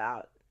talking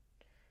about?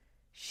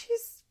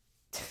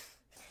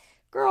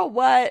 Girl,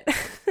 what?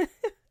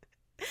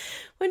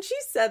 When she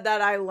said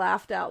that, I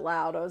laughed out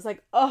loud. I was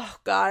like, oh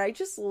God, I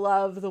just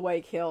love the way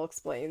Kale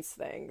explains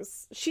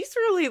things. She's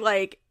really,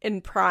 like,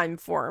 in prime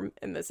form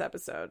in this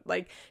episode.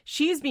 Like,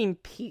 she's being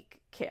peak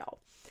Kale.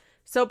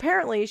 So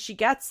apparently she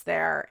gets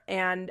there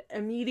and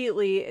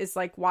immediately is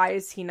like, why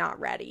is he not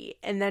ready?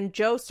 And then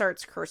Joe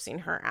starts cursing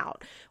her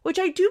out, which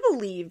I do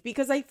believe,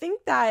 because I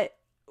think that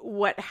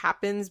what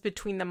happens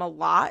between them a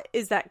lot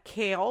is that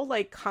Kale,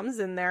 like, comes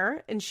in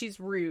there and she's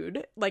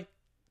rude, like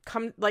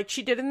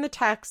she did in the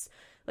text,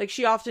 like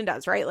she often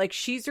does, right? Like,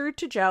 she's rude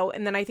to Joe,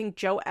 and then I think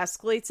Joe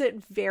escalates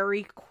it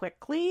very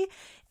quickly.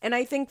 And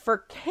I think for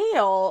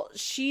Kale,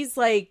 she's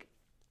like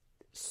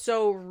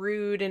so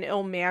rude and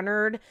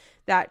ill-mannered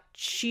that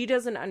she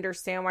doesn't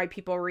understand why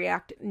people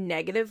react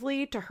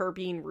negatively to her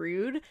being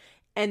rude.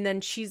 And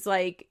then she's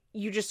like,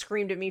 you just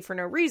screamed at me for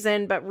no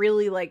reason, but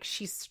really, like,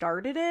 she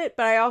started it.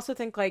 But I also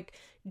think, like,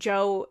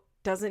 Joe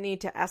doesn't need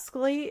to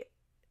escalate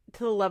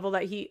to the level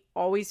that he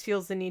always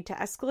feels the need to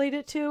escalate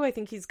it to. I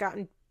think he's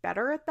gotten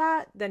better at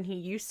that than he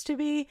used to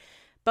be.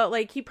 But,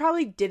 like, he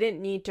probably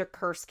didn't need to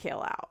curse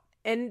Kale out.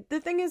 And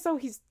the thing is, though,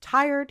 he's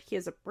tired. He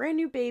has a brand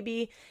new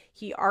baby.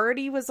 He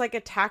already was, like,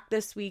 attacked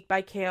this week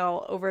by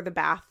Kale over the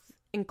bath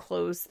and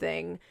clothes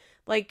thing.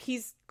 Like,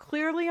 he's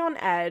clearly on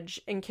edge,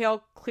 and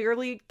Kale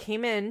clearly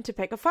came in to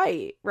pick a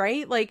fight,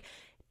 right? Like,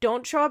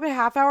 don't show up a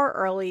half hour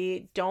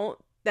early. Don't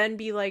then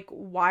be like,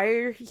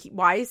 why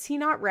is he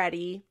not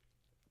ready?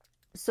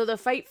 So the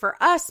fight for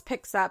us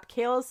picks up.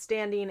 Kale is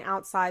standing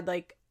outside,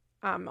 like,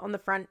 on the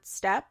front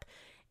step,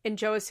 and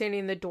Joe is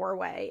standing in the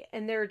doorway,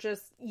 and they're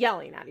just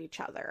yelling at each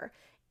other.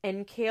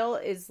 And Kale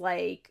is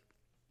like,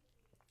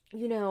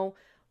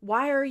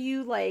 why are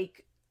you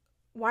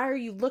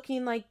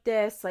looking like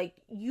this? Like,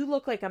 you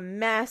look like a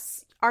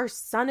mess. Our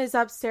son is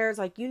upstairs.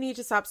 Like, you need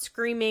to stop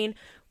screaming.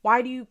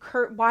 Why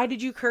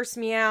did you curse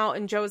me out?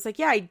 And Joe was like,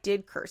 yeah, I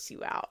did curse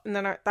you out. And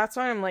then that's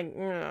why I'm like,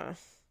 ugh.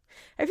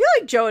 I feel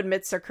like Joe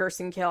admits to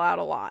cursing Kale out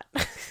a lot.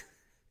 I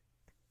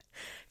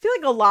feel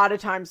like a lot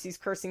of times he's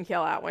cursing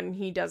Kale out when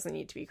he doesn't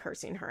need to be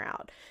cursing her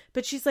out.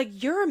 But she's like,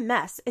 you're a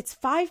mess. It's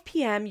 5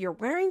 p.m. You're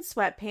wearing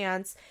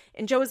sweatpants.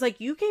 And Joe is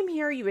like, you came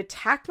here. You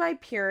attacked my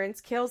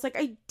appearance. Kale's like,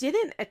 I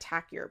didn't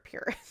attack your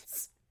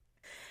appearance.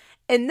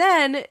 And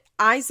then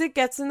Isaac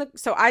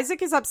so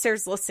Isaac is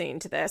upstairs listening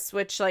to this,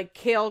 which, like,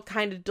 Kale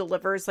kind of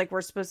delivers like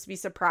we're supposed to be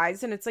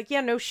surprised. And it's like,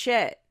 yeah, no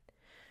shit.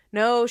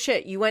 No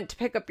shit. You went to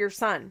pick up your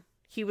son.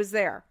 He was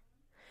there.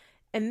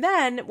 And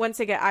then once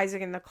they get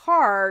Isaac in the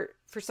car,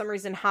 for some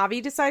reason,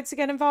 Javi decides to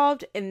get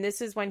involved. And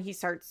this is when he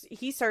starts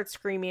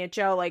screaming at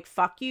Joe, like,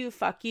 fuck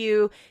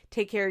you,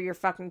 take care of your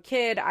fucking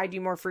kid. I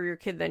do more for your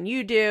kid than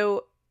you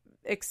do,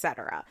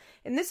 etc.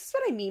 And this is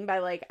what I mean by,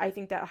 like, I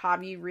think that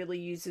Javi really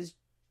uses,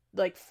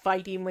 like,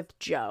 fighting with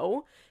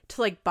Joe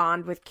to, like,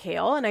 bond with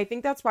Kale. And I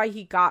think that's why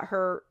he got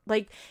her,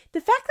 like,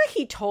 the fact that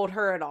he told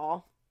her at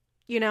all,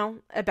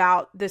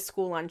 about this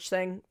school lunch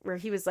thing, where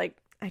he was like,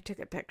 I took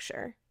a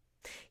picture.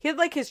 He had,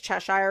 like, his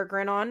Cheshire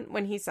grin on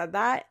when he said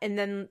that. And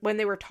then when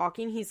they were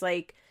talking, he's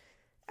like,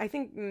 I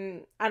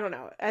think, I don't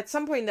know. At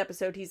some point in the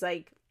episode, he's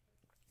like,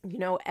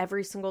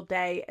 every single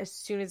day, as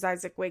soon as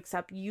Isaac wakes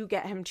up, you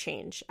get him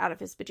changed out of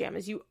his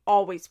pajamas. You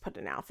always put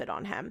an outfit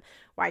on him.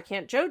 Why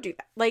can't Joe do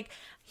that? Like,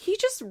 he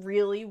just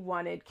really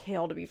wanted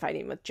Kale to be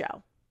fighting with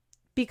Joe.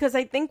 Because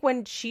I think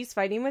when she's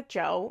fighting with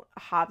Joe,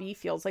 Javi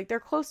feels like they're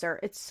closer.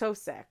 It's so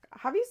sick.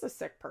 Javi's a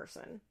sick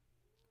person.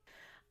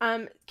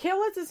 Kale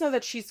lets us know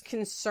that she's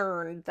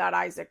concerned that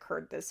Isaac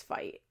heard this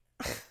fight.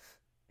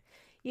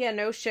 Yeah,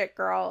 no shit,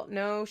 girl.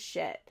 No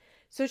shit.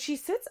 So she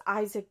sits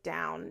Isaac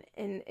down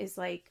and is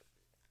like,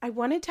 I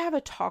wanted to have a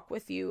talk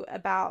with you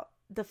about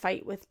the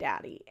fight with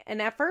Daddy.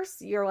 And at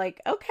first you're like,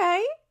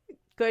 okay,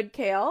 good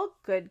Kale.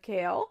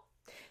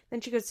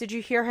 Then she goes, did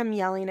you hear him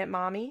yelling at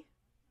Mommy?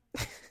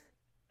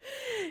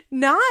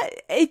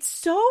 It's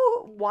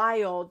so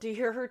wild to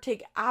hear her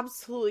take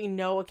absolutely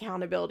no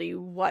accountability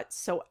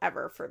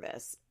whatsoever for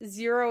this.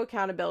 Zero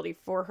accountability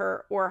for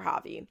her or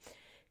Javi.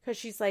 Because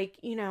she's like,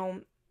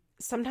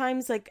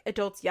 sometimes like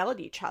adults yell at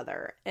each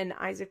other. And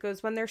Isaac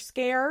goes, when they're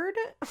scared.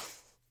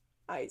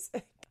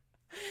 Isaac.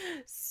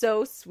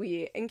 So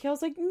sweet. And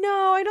Kale's like,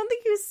 no, I don't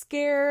think he was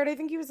scared. I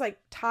think he was like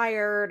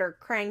tired or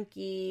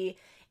cranky.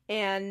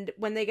 And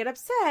when they get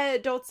upset,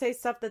 adults say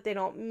stuff that they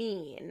don't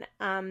mean.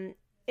 And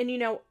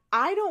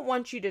I don't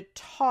want you to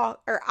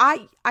talk, or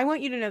I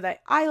want you to know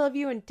that I love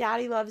you and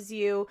Daddy loves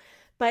you,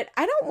 but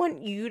I don't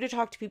want you to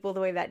talk to people the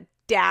way that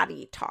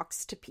Daddy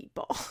talks to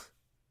people.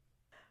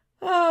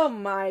 Oh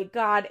my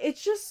God.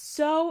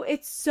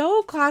 It's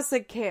so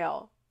classic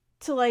Kale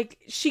to like,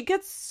 she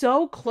gets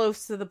so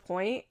close to the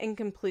point and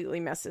completely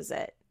misses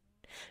it.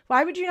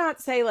 Why would you not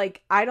say,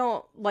 like, I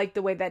don't like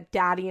the way that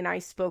Daddy and I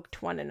spoke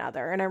to one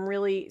another, and I'm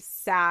really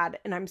sad,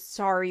 and I'm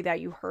sorry that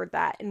you heard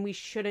that, and we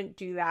shouldn't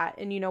do that,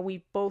 and,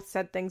 we both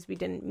said things we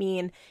didn't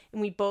mean, and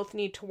we both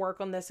need to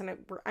work on this, and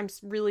I'm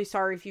really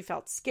sorry if you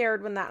felt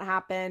scared when that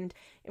happened,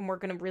 and we're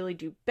going to really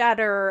do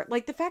better.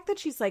 Like, the fact that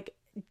she's like,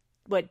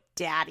 what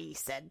Daddy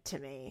said to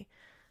me.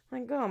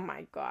 Like, oh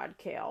my God,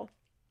 Kale.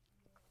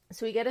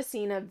 So we get a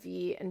scene of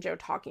V and Joe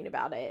talking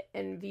about it,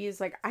 and V is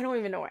like, I don't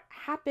even know what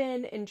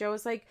happened, and Joe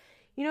is like,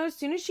 as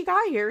soon as she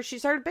got here, she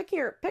started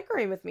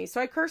bickering with me,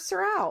 so I cursed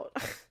her out.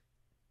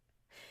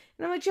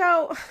 And I'm like,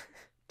 Joe,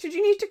 did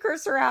you need to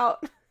curse her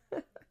out?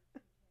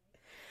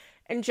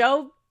 And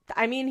Joe,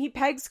 he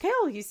pegs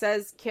Kale. He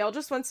says, Kale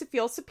just wants to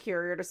feel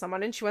superior to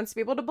someone, and she wants to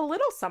be able to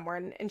belittle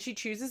someone, and she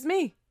chooses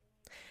me.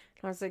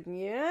 And I was like,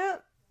 yeah,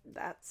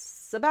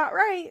 that's about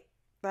right.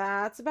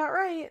 That's about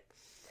right.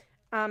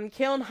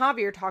 Kale and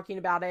Javi are talking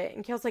about it,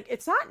 and Kale's like,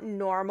 it's not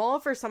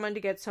normal for someone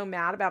to get so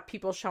mad about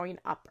people showing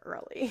up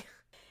early.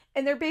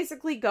 And they're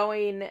basically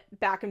going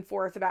back and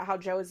forth about how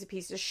Joe is a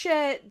piece of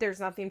shit. There's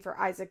nothing for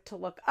Isaac to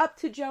look up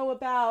to Joe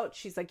about.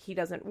 She's like, he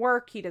doesn't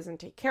work. He doesn't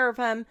take care of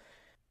him.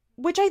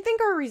 Which I think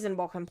are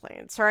reasonable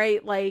complaints,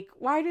 right? Like,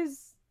 why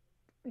does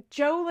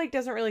Joe, like,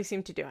 doesn't really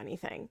seem to do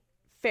anything?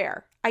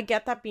 Fair. I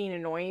get that being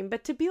annoying.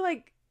 But to be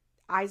like,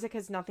 Isaac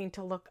has nothing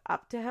to look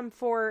up to him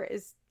for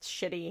is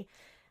shitty.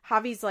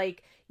 Javi's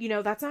like,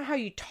 that's not how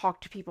you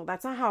talk to people.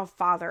 That's not how a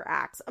father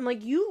acts. I'm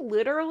like, you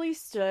literally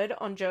stood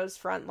on Joe's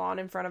front lawn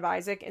in front of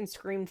Isaac and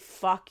screamed,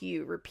 fuck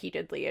you,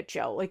 repeatedly at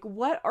Joe. Like,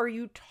 what are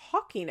you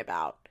talking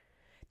about?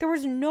 There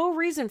was no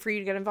reason for you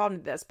to get involved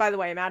in this. By the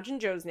way, imagine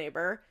Joe's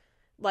neighbor,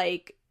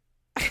 like,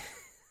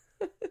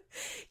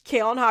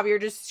 Kale and Javi are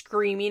just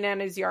screaming in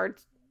his yard,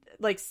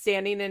 like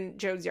standing in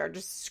Joe's yard,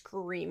 just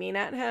screaming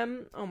at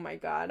him. Oh my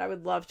God, I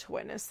would love to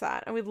witness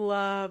that. I would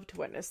love to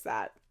witness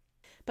that.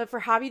 But for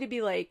Javi to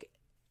be like,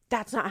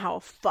 that's not how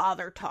a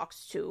father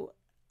talks to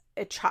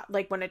a child,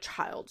 like when a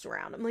child's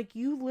around. I'm like,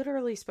 you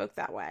literally spoke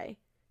that way.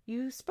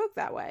 You spoke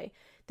that way.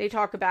 They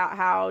talk about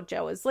how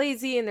Joe is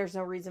lazy and there's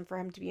no reason for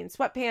him to be in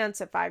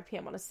sweatpants at 5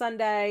 p.m. on a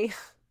Sunday.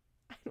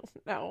 I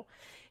don't know.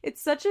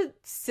 It's such a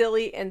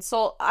silly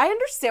insult. I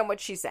understand what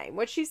she's saying.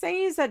 What she's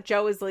saying is that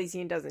Joe is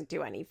lazy and doesn't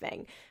do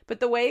anything. But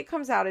the way it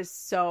comes out is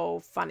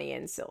so funny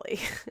and silly.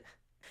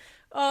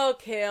 Oh,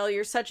 Kale,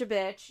 you're such a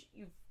bitch.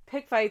 You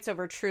pick fights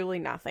over truly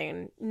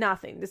nothing.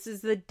 Nothing. This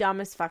is the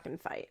dumbest fucking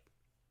fight.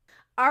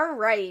 All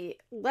right,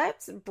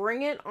 let's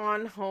bring it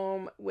on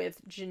home with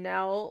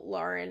Janelle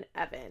Lauren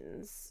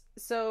Evans.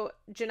 So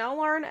Janelle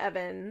Lauren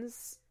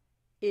Evans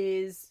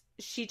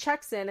she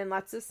checks in and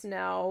lets us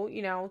know,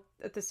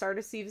 at the start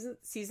of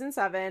season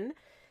 7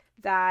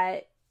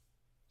 that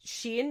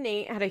she and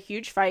Nate had a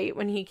huge fight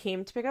when he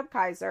came to pick up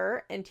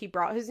Kaiser, and he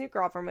brought his new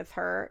girlfriend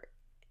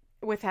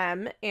with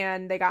him,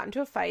 and they got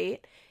into a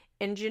fight.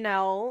 And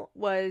Janelle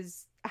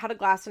had a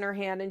glass in her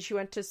hand, and she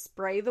went to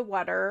spray the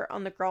water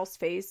on the girl's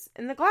face,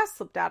 and the glass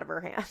slipped out of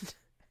her hand.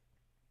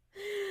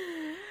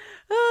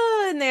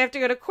 Oh, and they have to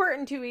go to court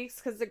in 2 weeks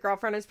because the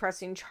girlfriend is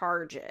pressing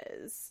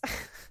charges.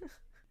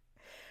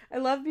 I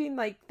love being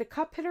like, the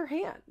cup hit her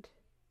hand.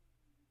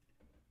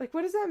 Like,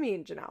 what does that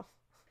mean, Janelle?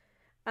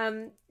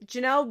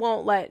 Janelle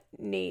won't let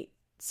Nate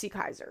see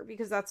Kaiser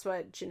because that's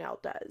what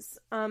Janelle does.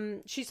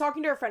 She's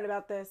talking to her friend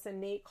about this, and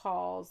Nate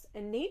calls,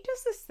 and Nate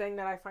does this thing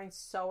that I find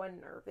so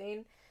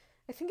unnerving.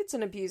 I think it's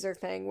an abuser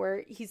thing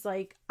where he's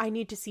like, I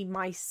need to see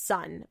my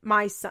son.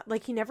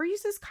 Like, he never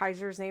uses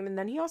Kaiser's name, and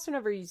then he also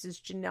never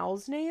uses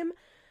Janelle's name.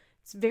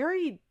 It's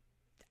very,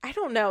 I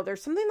don't know.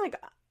 There's something like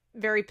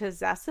very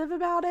possessive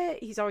about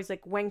it. He's always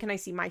like, when can I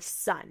see my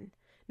son?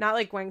 Not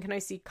like, when can I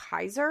see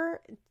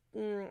Kaiser?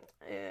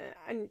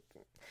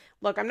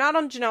 Look, I'm not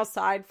on Janelle's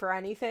side for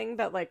anything,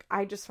 but like,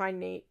 I just find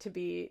Nate to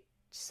be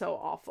so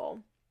awful.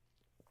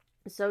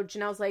 So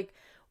Janelle's like,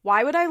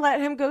 why would I let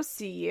him go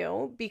see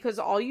you? Because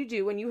all you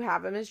do when you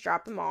have him is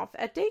drop him off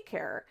at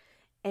daycare.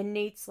 And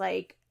Nate's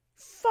like,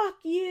 fuck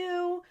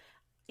you.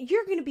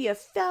 You're going to be a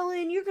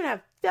felon. You're going to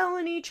have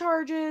felony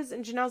charges.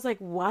 And Janelle's like,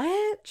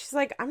 what? She's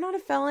like, I'm not a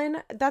felon.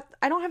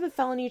 I don't have a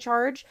felony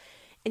charge.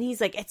 And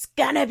he's like, it's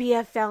going to be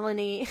a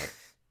felony.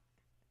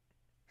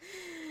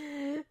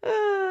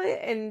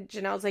 And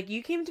Janelle's like,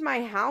 you came to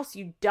my house,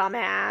 you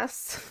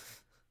dumbass.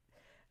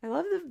 I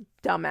love the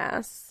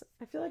dumbass.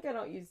 I feel like I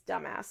don't use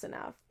dumbass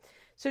enough.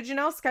 So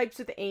Janelle Skypes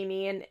with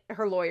Amy and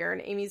her lawyer,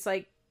 and Amy's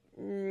like,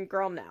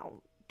 girl,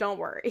 no, Don't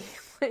worry.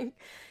 Like,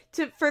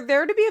 for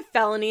there to be a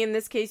felony in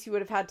this case, you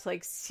would have had to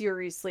like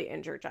seriously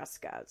injure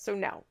Jessica. So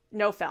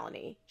no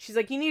felony. She's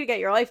like, you need to get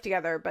your life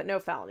together, but no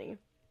felony.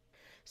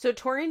 So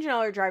Tori and Janelle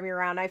are driving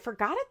around. I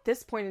forgot at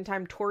this point in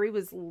time, Tori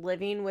was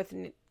living with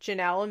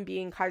Janelle and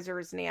being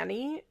Kaiser's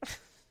nanny.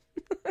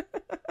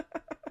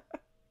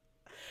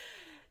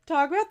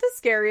 Talk about the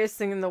scariest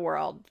thing in the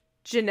world.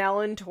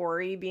 Janelle and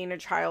Tori being a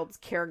child's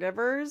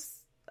caregivers.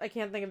 I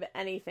can't think of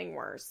anything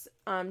worse.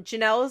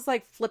 Janelle is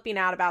like flipping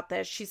out about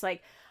this. She's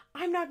like,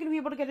 I'm not going to be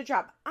able to get a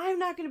job. I'm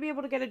not going to be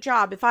able to get a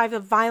job if I have a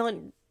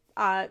violent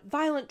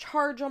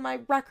charge on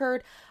my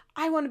record.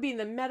 I want to be in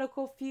the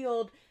medical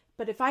field.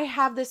 But if I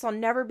have this, I'll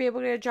never be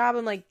able to get a job.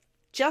 I'm like,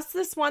 just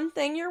this one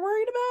thing you're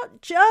worried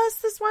about?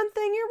 Just this one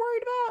thing you're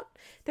worried about?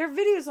 There are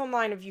videos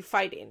online of you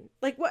fighting.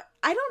 Like, what?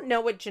 I don't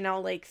know what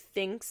Janelle, like,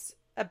 thinks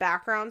a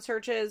background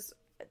search is,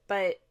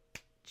 but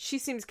she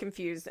seems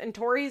confused. And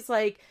Tori's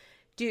like,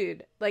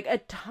 dude, like, a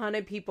ton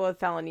of people with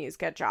felonies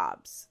get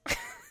jobs.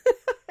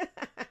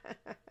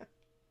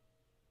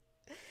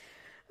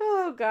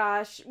 Oh,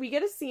 gosh. We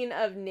get a scene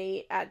of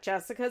Nate at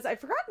Jessica's. I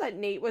forgot that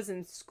Nate was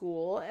in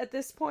school at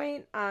this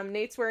point.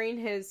 Nate's wearing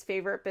his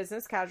favorite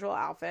business casual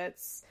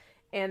outfits,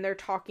 and they're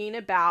talking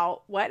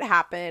about what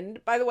happened.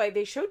 By the way,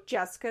 they showed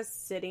Jessica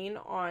sitting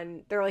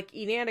on, they're like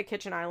eating at a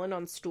kitchen island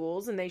on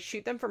stools, and they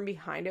shoot them from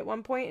behind at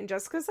one point, and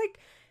Jessica's like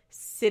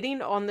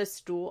sitting on the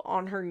stool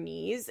on her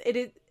knees.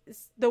 It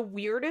is the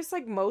weirdest,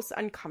 like most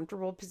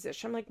uncomfortable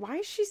position. I'm like, why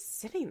is she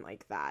sitting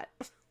like that?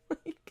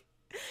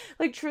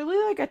 Like truly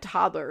like a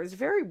toddler. It's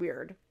very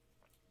weird.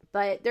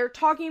 But they're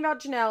talking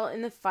about Janelle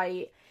in the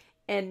fight,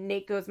 and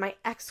Nate goes, my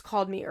ex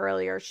called me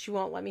earlier. She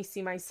won't let me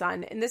see my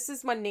son. And this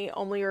is when Nate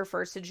only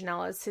refers to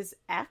Janelle as his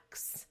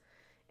ex.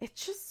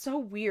 It's just so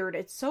weird.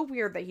 It's so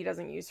weird that he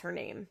doesn't use her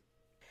name.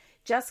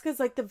 Jessica's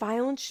like, the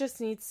violence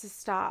just needs to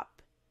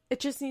stop.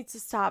 It just needs to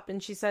stop.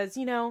 And she says,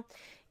 you know,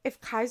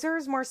 if Kaiser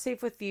is more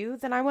safe with you,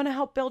 then I want to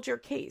help build your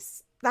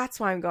case.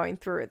 That's why I'm going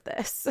through with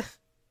this.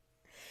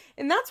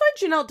 And that's why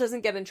Janelle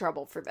doesn't get in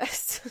trouble for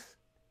this.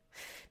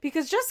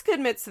 Because Jessica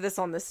admits to this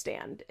on the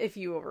stand, if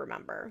you will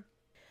remember.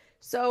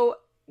 So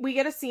we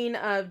get a scene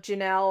of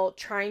Janelle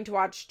trying to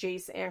watch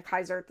Jace and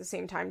Kaiser at the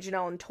same time.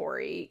 Janelle and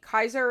Tori.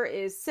 Kaiser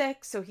is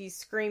sick, so he's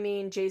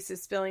screaming. Jace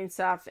is spilling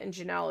stuff, and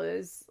Janelle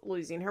is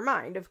losing her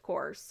mind, of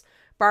course.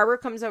 Barbara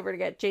comes over to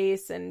get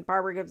Jace, and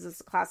Barbara gives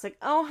us a classic,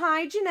 oh,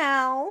 hi,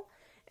 Janelle.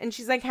 And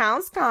she's like,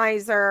 how's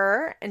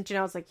Kaiser? And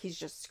Janelle's like, he's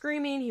just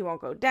screaming. He won't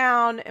go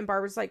down. And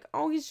Barbara's like,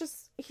 oh,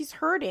 he's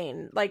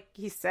hurting. Like,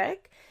 he's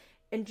sick.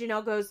 And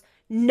Janelle goes,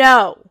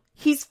 no,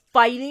 he's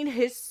fighting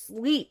his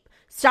sleep.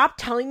 Stop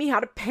telling me how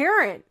to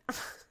parent.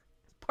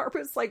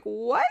 Barbara's like,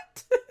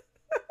 what?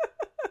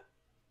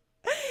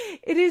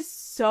 It is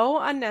so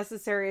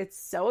unnecessary. It's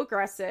so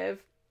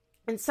aggressive.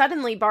 And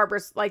suddenly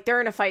Barbara's like, they're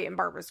in a fight and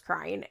Barbara's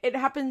crying. It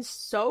happens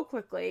so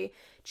quickly.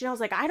 Janelle's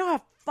like, I don't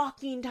have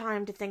fucking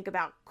time to think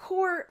about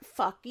court.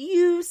 Fuck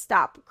you.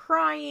 Stop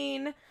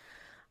crying.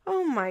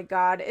 Oh my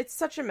God. It's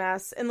such a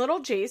mess. And little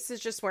Jace is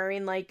just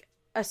wearing like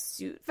a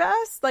suit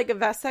vest, like a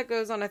vest that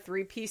goes on a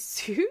 3-piece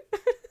suit.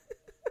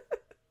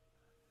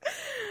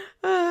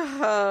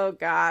 Oh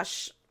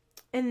gosh.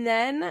 And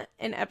then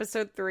in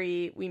episode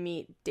 3, we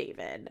meet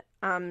David.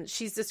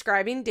 She's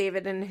describing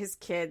David and his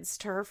kids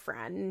to her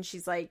friend. And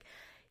she's like,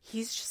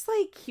 he's just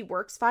like, he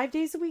works 5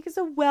 days a week as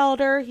a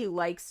welder. He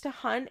likes to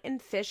hunt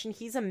and fish. And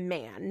he's a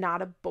man,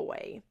 not a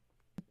boy.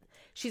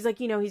 She's like,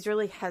 you know, he's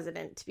really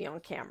hesitant to be on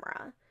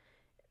camera.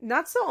 And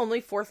that's the only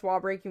fourth wall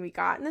breaking we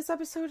got in this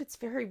episode. It's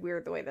very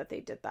weird the way that they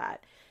did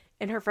that.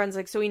 And her friend's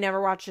like, so he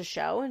never watched the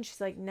show? And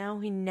she's like, no,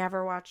 he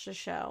never watched the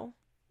show.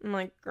 I'm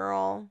like,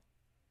 girl.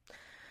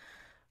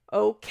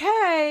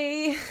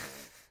 Okay.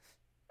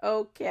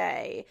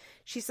 Okay.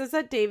 She says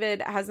that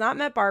David has not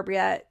met Barb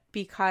yet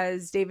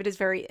because David is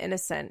very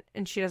innocent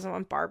and she doesn't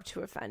want Barb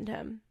to offend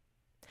him.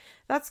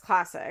 That's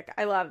classic.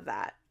 I love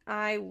that.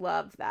 I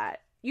love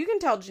that. You can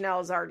tell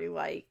Janelle is already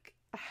like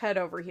head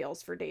over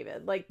heels for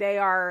David. Like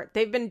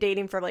they've been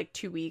dating for like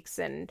 2 weeks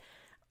and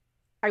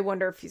I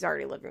wonder if he's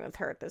already living with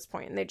her at this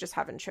point and they just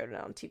haven't showed it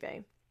on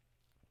TV.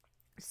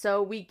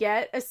 So we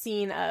get a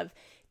scene of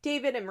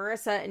David and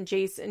Marissa and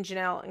Jace and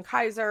Janelle and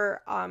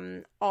Kaiser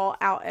all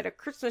out at a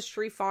Christmas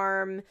tree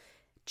farm.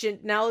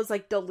 Janelle is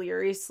like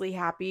deliriously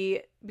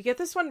happy. We get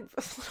this one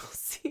little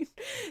scene.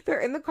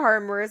 They're in the car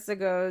and Marissa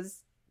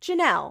goes,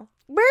 Janelle,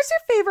 where's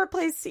your favorite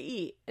place to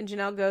eat? And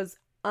Janelle goes,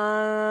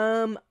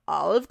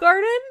 Olive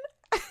Garden?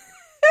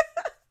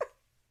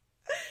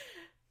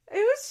 It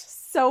was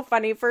just so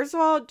funny. First of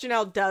all,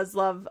 Janelle does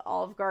love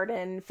Olive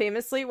Garden.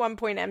 Famously, at one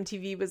point,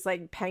 MTV was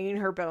like paying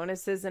her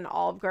bonuses in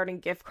Olive Garden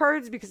gift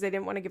cards because they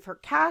didn't want to give her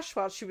cash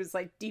while she was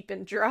like deep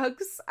in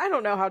drugs. I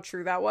don't know how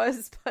true that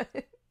was, but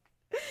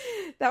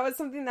that was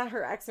something that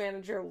her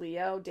ex-manager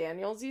Leo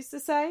Daniels used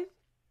to say.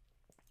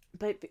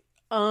 But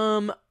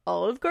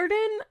Olive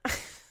Garden?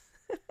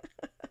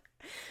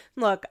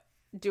 Look,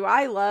 Do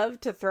I love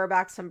to throw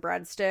back some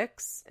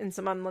breadsticks and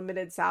some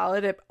unlimited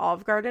salad at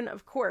Olive Garden?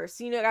 Of course.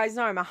 You know, guys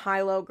know I'm a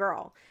high-low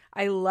girl.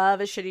 I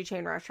love a shitty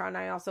chain restaurant.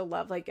 I also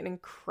love like an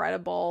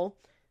incredible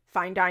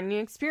fine dining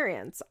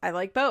experience. I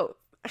like both.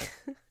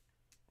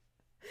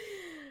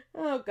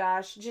 Oh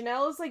gosh,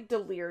 Janelle is like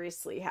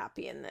deliriously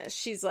happy in this.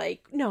 She's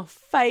like, no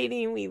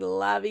fighting, we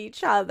love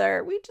each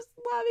other. We just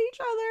love each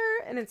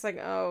other. And it's like,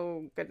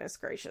 oh goodness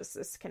gracious,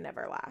 this can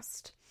never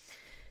last.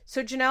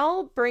 So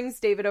Janelle brings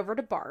David over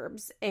to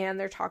Barb's and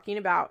they're talking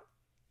about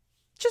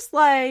just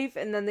life.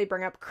 And then they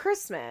bring up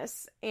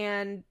Christmas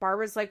and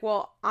Barbara's like,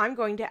 well, I'm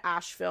going to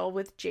Asheville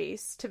with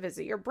Jace to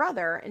visit your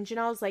brother. And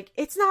Janelle's like,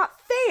 it's not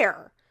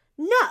fair.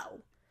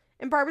 No.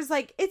 And Barbara's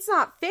like, it's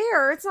not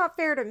fair. It's not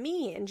fair to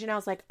me. And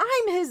Janelle's like,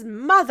 I'm his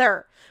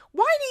mother.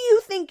 Why do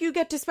you think you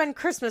get to spend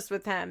Christmas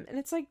with him? And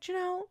it's like,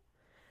 Janelle,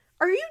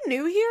 are you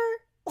new here?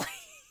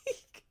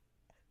 Like,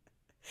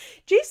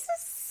 Jace is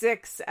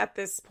 6 at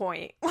this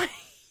point. Like,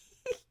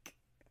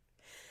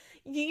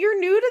 you're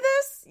new to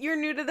this? You're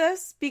new to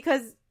this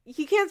because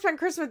he can't spend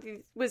Christmas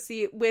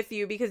with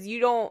you because you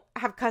don't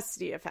have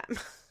custody of him.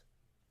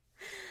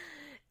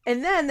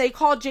 And then they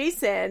call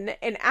Jason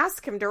and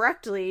ask him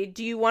directly,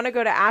 do you want to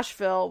go to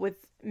Asheville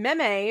with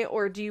Meme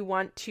or do you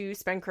want to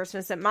spend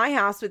Christmas at my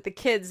house with the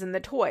kids and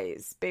the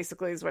toys?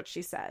 Basically is what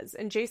she says.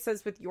 And Jace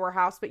says with your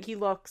house, but he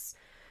looks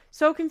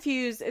so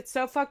confused. It's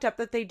so fucked up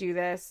that they do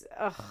this.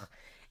 Ugh.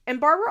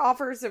 And Barbara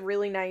offers a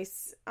really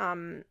nice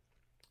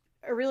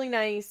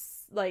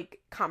like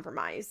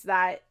compromise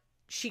that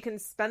she can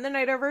spend the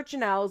night over at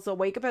Janelle's. They'll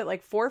wake up at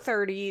like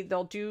 4:30.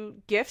 They'll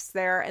do gifts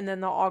there and then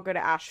they'll all go to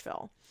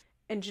Asheville.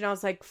 And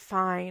Janelle's like,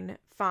 fine.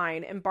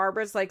 And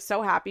Barbara's like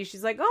so happy.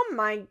 She's like, oh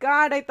my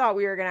God, I thought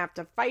we were going to have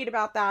to fight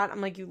about that.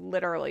 I'm like, you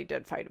literally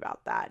did fight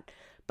about that.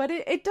 But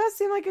it does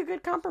seem like a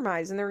good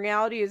compromise. And the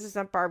reality is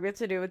that Barbara gets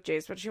to do with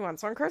Jace what she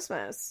wants on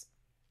Christmas.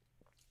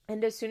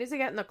 And as soon as they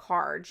get in the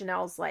car,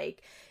 Janelle's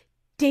like,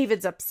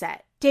 David's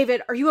upset.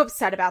 David, are you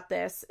upset about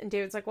this? And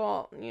David's like,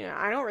 well,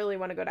 I don't really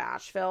want to go to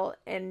Asheville.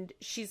 And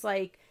she's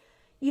like,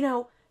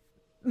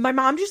 my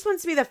mom just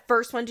wants to be the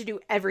first one to do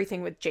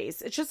everything with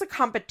Jace. It's just a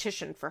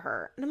competition for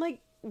her. And I'm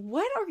like,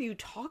 what are you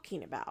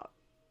talking about?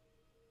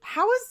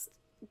 How is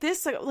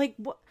this like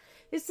what?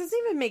 This doesn't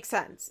even make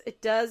sense.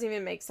 It doesn't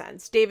even make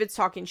sense. David's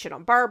talking shit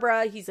on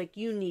Barbara. He's like,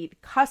 you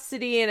need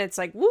custody. And it's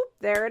like, whoop,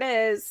 there it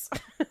is.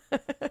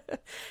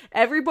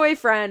 Every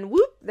boyfriend,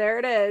 whoop, there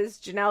it is.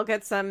 Janelle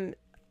gets them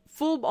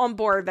full on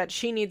board that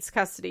she needs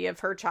custody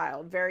of her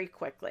child very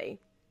quickly.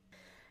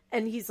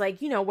 And he's like,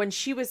 when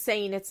she was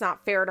saying it's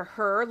not fair to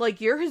her,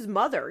 like, you're his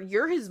mother.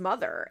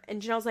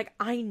 And Janelle's like,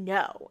 I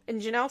know. And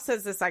Janelle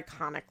says this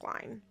iconic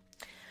line.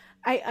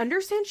 I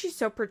understand she's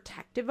so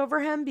protective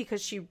over him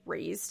because she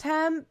raised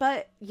him.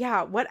 But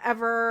yeah,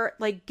 whatever.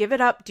 Like, give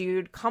it up,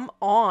 dude. Come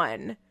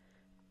on.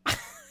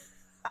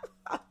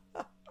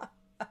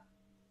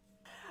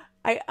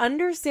 I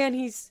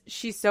understand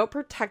she's so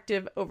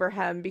protective over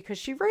him because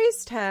she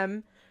raised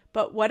him.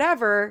 But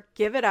whatever.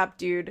 Give it up,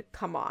 dude.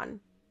 Come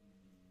on.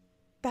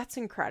 That's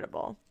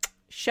incredible.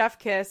 Chef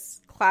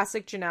kiss,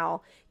 classic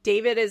Janelle.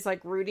 David is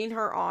like rooting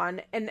her on.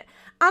 And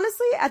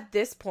honestly, at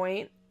this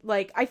point,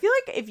 like, I feel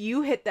like if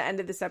you hit the end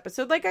of this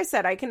episode, like I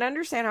said, I can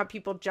understand how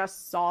people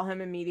just saw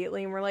him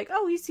immediately and were like,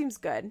 oh, he seems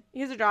good.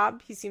 He has a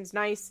job. He seems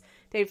nice.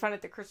 They had fun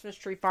at the Christmas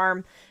tree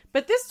farm.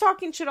 But this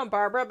talking shit on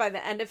Barbara by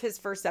the end of his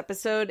first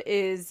episode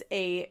is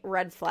a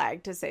red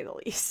flag, to say the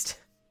least.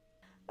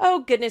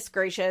 Oh, goodness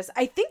gracious.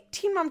 I think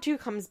Teen Mom 2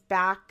 comes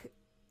back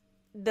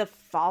the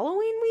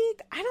following week.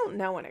 I don't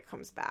know when it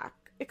comes back.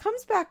 It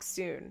comes back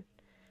soon.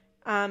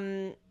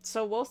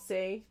 So we'll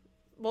see.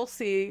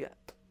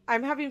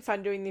 I'm having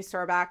fun doing these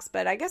throwbacks,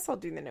 but I guess I'll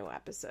do the new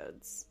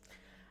episodes.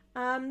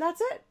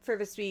 That's it for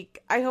this week.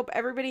 I hope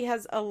everybody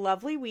has a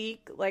lovely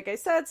week. Like I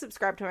said,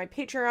 subscribe to my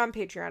Patreon,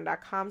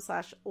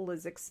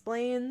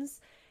 patreon.com/LizExplains,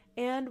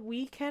 and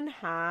we can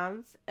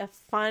have a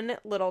fun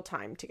little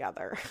time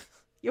together.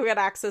 You'll get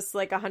access to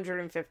like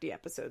 150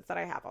 episodes that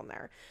I have on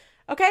there.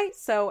 Okay,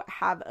 so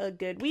have a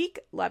good week.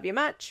 Love you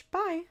much.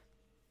 Bye.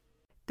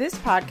 This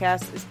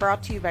podcast is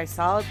brought to you by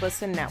Solid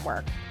Listen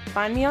Network.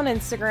 Find me on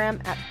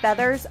Instagram at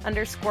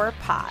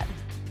feathers_pod.